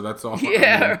know, so that's all.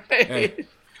 Yeah, right. Hey.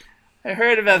 I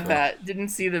heard about that. Didn't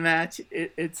see the match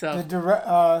itself.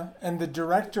 The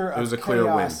director of it was a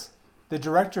clear win. The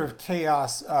director of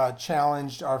Chaos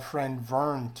challenged our friend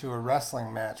Vern to a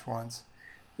wrestling match once.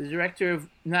 The director of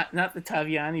not the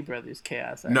Taviani brothers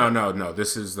Chaos. No.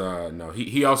 This is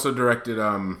He also directed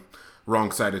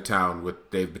Wrong Side of Town with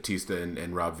Dave Bautista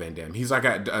and Rob Van Dam. He's like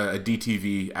a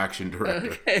DTV action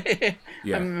director. Okay.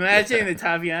 Yeah. I'm imagining the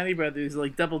Taviani brothers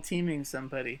double teaming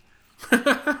somebody.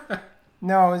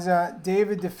 No, it was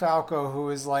David DeFalco, who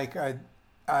is like a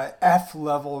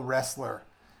F-level wrestler,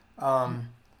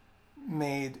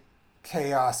 made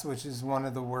Chaos, which is one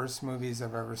of the worst movies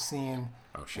I've ever seen.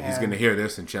 Oh shit! He's gonna hear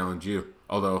this and challenge you.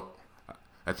 Although,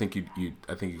 I think you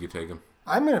could take him.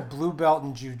 I'm in a blue belt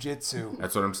in jiu-jitsu.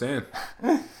 That's what I'm saying.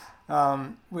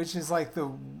 Which is like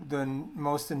the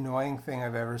most annoying thing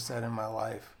I've ever said in my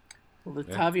life. Well, the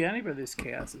Taviani brothers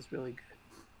Chaos is really good.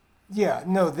 Yeah,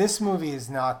 no, this movie is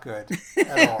not good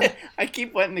at all. I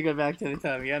keep wanting to go back to the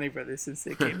Taviani brothers since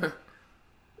they came out.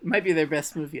 It might be their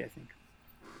best movie, I think.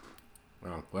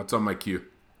 Well, that's on my queue.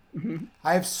 Mm-hmm.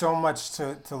 I have so much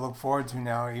to look forward to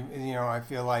now. I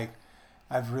feel like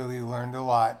I've really learned a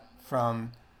lot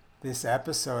from this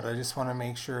episode. I just want to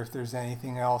make sure if there's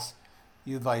anything else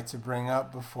you'd like to bring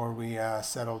up before we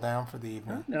settle down for the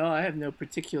evening. No, I have no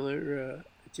particular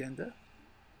agenda.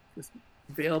 just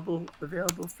available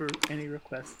for any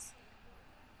requests.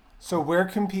 So where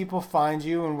can people find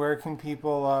you, and where can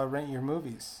people rent your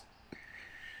movies?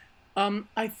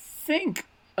 I think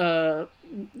no,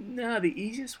 the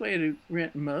easiest way to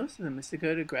rent most of them is to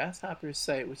go to Grasshopper's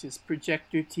site, which is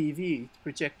Projector TV,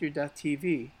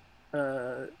 projector.tv.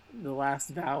 The last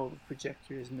vowel of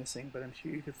projector is missing, but I'm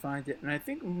sure you could find it. And I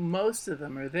think most of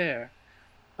them are there.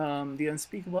 The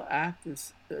Unspeakable Act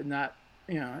is not,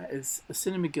 is a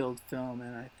Cinema Guild film,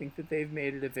 and I think that they've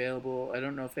made it available. I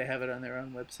don't know if they have it on their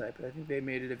own website, but I think they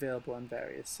made it available on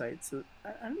various sites. So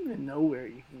I don't even know where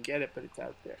you can get it, but it's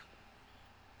out there.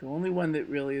 The only one that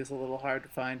really is a little hard to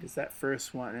find is that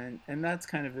first one, and that's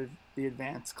kind of the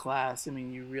advanced class. I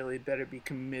mean, you really better be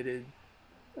committed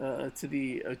to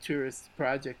the tourist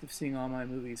project of seeing all my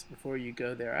movies before you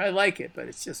go there. I like it, but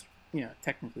it's just,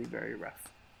 technically very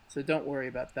rough. So don't worry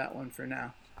about that one for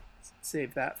now.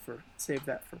 Save that for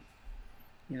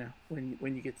when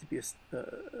you get to be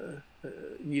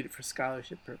need it for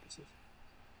scholarship purposes.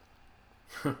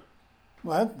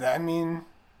 Well, I mean,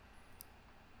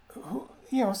 so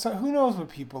who knows what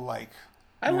people like?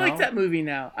 I like that movie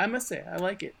now. I must say, I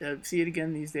like it. I see it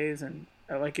again these days, and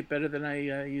I like it better than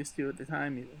I used to at the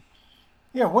time, even.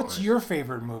 Yeah, what's your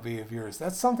favorite movie of yours?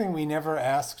 That's something we never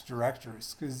ask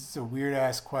directors, because it's a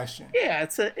weird-ass question. Yeah,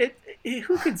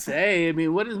 who could say? I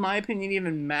mean, what does my opinion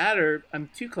even matter? I'm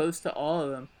too close to all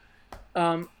of them.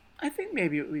 I think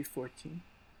maybe it would be 14.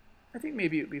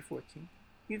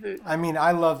 Either. I mean,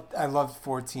 I loved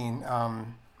 14.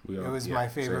 It was my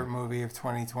favorite movie of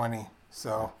 2020.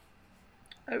 So.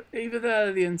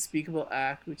 Either the Unspeakable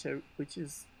Act, which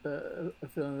is a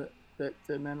film that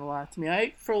meant a lot to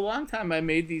me. For a long time, I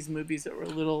made these movies that were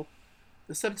the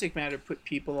subject matter put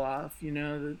people off.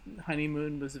 The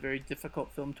Honeymoon was a very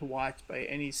difficult film to watch by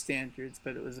any standards,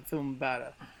 but it was a film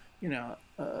about an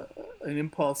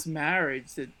impulse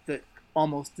marriage that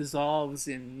almost dissolves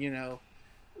in,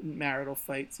 marital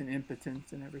fights and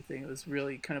impotence and everything. It was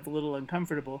really kind of a little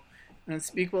uncomfortable. And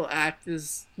Unspeakable Act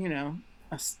is,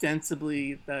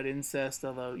 ostensibly about incest,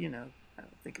 although, I don't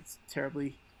think it's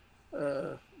terribly,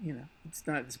 it's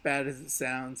not as bad as it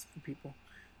sounds for people.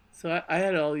 So I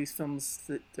had all these films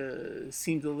that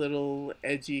seemed a little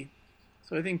edgy.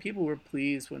 So I think people were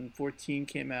pleased when 14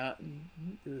 came out, and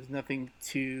there was nothing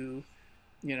too,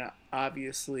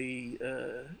 obviously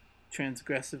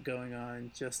transgressive going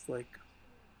on, just like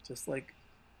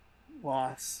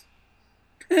Loss.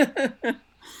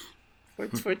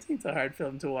 14's a hard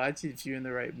film to watch if you're in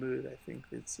the right mood. I think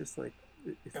it's just like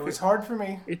it was hard for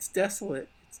me. It's desolate.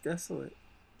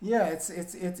 Yeah, it's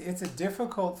a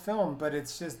difficult film, but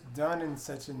it's just done in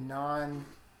such a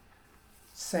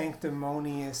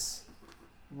non-sanctimonious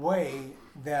way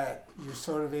that you're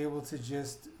sort of able to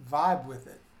just vibe with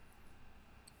it.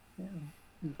 Yeah,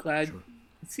 I'm glad. Sure.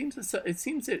 It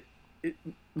seems that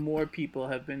more people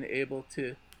have been able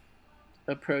to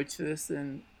approach this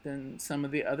than some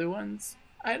of the other ones.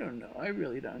 I don't know. I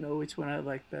really don't know which one I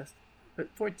like best. But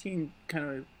 14 kind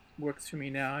of works for me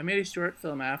now. I made a short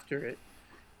film after it,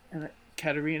 and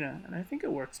Katerina, and I think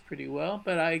it works pretty well.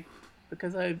 But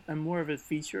because I'm more of a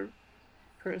feature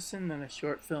person than a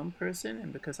short film person,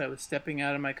 and because I was stepping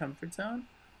out of my comfort zone,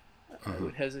 I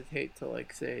would hesitate to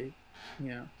say,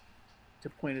 to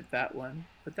point at that one.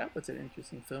 But that was an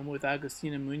interesting film with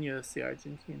Agustina Munoz, the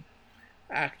Argentine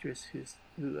actress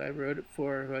who I wrote it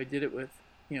for, who I did it with.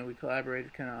 We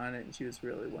collaborated kind of on it, and she was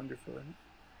really wonderful in it.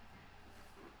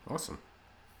 Awesome.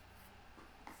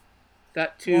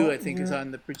 That too, I think, is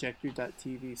on the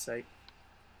projector.tv site.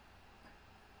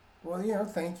 Well,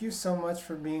 thank you so much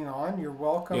for being on. You're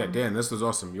welcome. Yeah, Dan, this was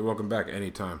awesome. You're welcome back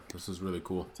anytime. This is really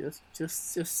cool. Just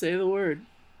say the word.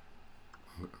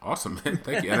 Awesome, man.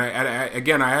 Thank you. And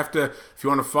I have to, if you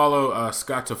want to follow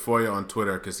Scott Tafoya on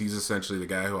Twitter, because he's essentially the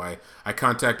guy who I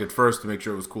contacted first to make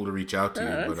sure it was cool to reach out to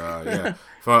you.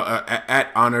 But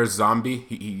at Honors Zombie,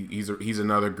 he's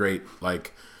another great,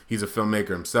 he's a filmmaker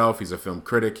himself. He's a film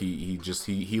critic.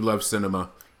 He loves cinema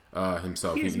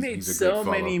himself. He's made a so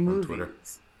great many movies. Twitter.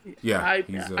 Yeah, I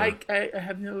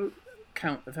have no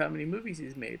count of how many movies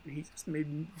he's made, but he just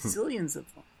made zillions of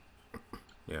them.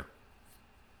 Yeah.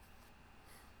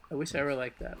 I wish I were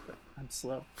like that, but I'm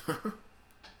slow.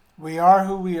 We are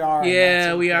who we are.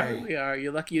 Yeah, we are who we are.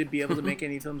 You're lucky to be able to make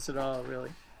any films at all, really.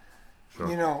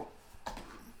 Sure.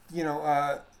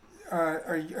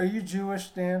 Are you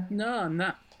Jewish, Dan? No, I'm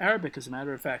not. Arabic, as a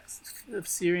matter of fact, of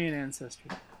Syrian ancestry.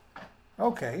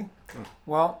 Okay.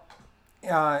 Well, in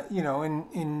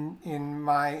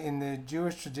the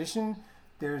Jewish tradition,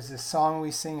 there's a song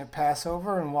we sing at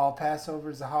Passover, and while Passover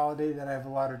is a holiday that I have a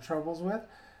lot of troubles with,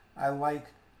 I like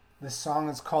the song.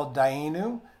 It's called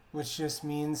Dayenu, which just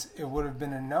means it would have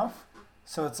been enough.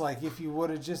 So it's like, if you would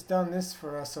have just done this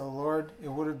for us, oh Lord, it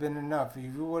would have been enough.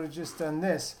 If you would have just done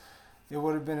this, it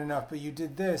would have been enough. But you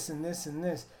did this and this and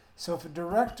this. So if a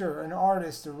director, an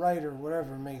artist, a writer,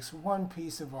 whatever, makes one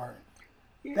piece of art,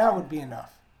 that would be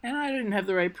enough. And I didn't have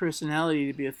the right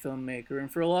personality to be a filmmaker.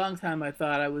 And for a long time, I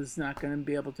thought I was not going to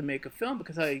be able to make a film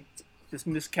because I just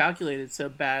miscalculated so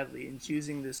badly in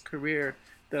choosing this career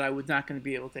that I was not going to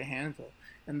be able to handle.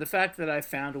 And the fact that I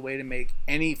found a way to make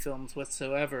any films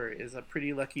whatsoever is a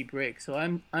pretty lucky break. So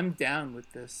I'm down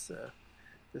with this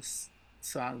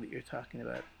song that you're talking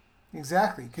about.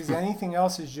 Exactly, because anything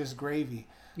else is just gravy.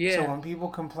 Yeah. So when people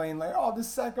complain like, oh, the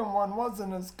second one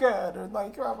wasn't as good, or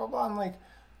like blah blah blah, I'm like,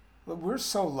 we're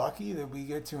so lucky that we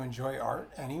get to enjoy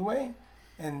art anyway,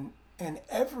 and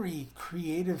every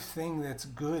creative thing that's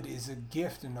good is a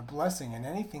gift and a blessing, and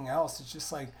anything else, it's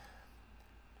just like,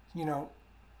 you know,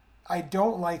 I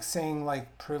don't like saying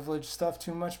like privilege stuff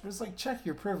too much, but it's like, check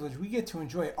your privilege. We get to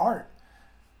enjoy art.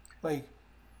 Like,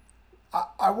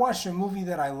 I watched a movie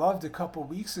that I loved a couple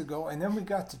weeks ago, and then we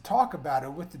got to talk about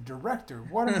it with the director.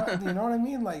 What am I, you know what I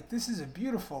mean? Like, this is a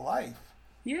beautiful life.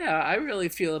 Yeah, I really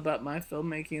feel about my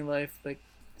filmmaking life like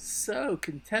so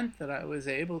content that I was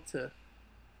able to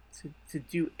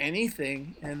do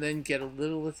anything and then get a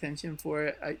little attention for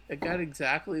it. I got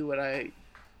exactly what I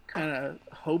kind of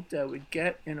hoped I would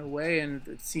get in a way, and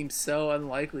it seems so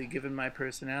unlikely given my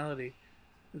personality.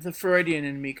 The Freudian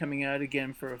in me coming out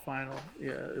again for a final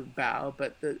bow,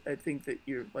 but I think that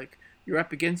you're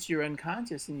up against your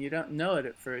unconscious and you don't know it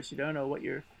at first. You don't know what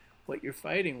you're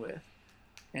fighting with.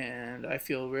 And I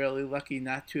feel really lucky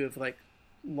not to have like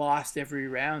lost every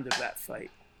round of that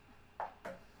fight.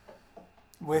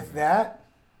 With that,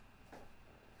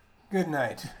 good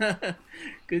night.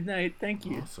 Good night. Thank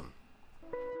you. Awesome.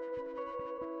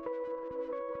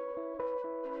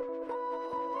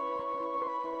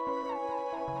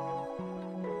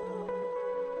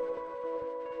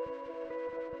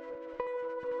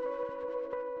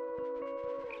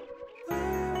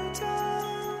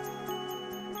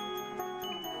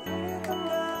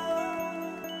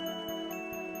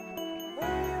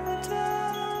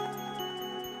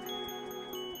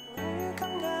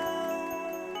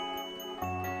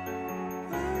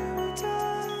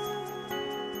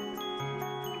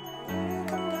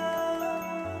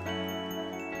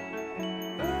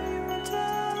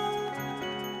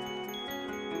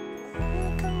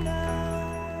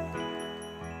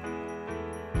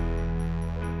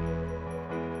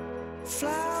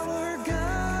 Flower girl,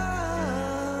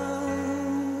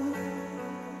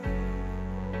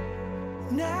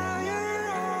 now you're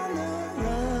on the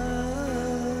run.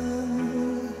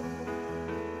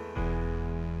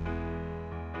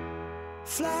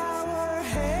 Flower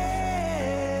hair.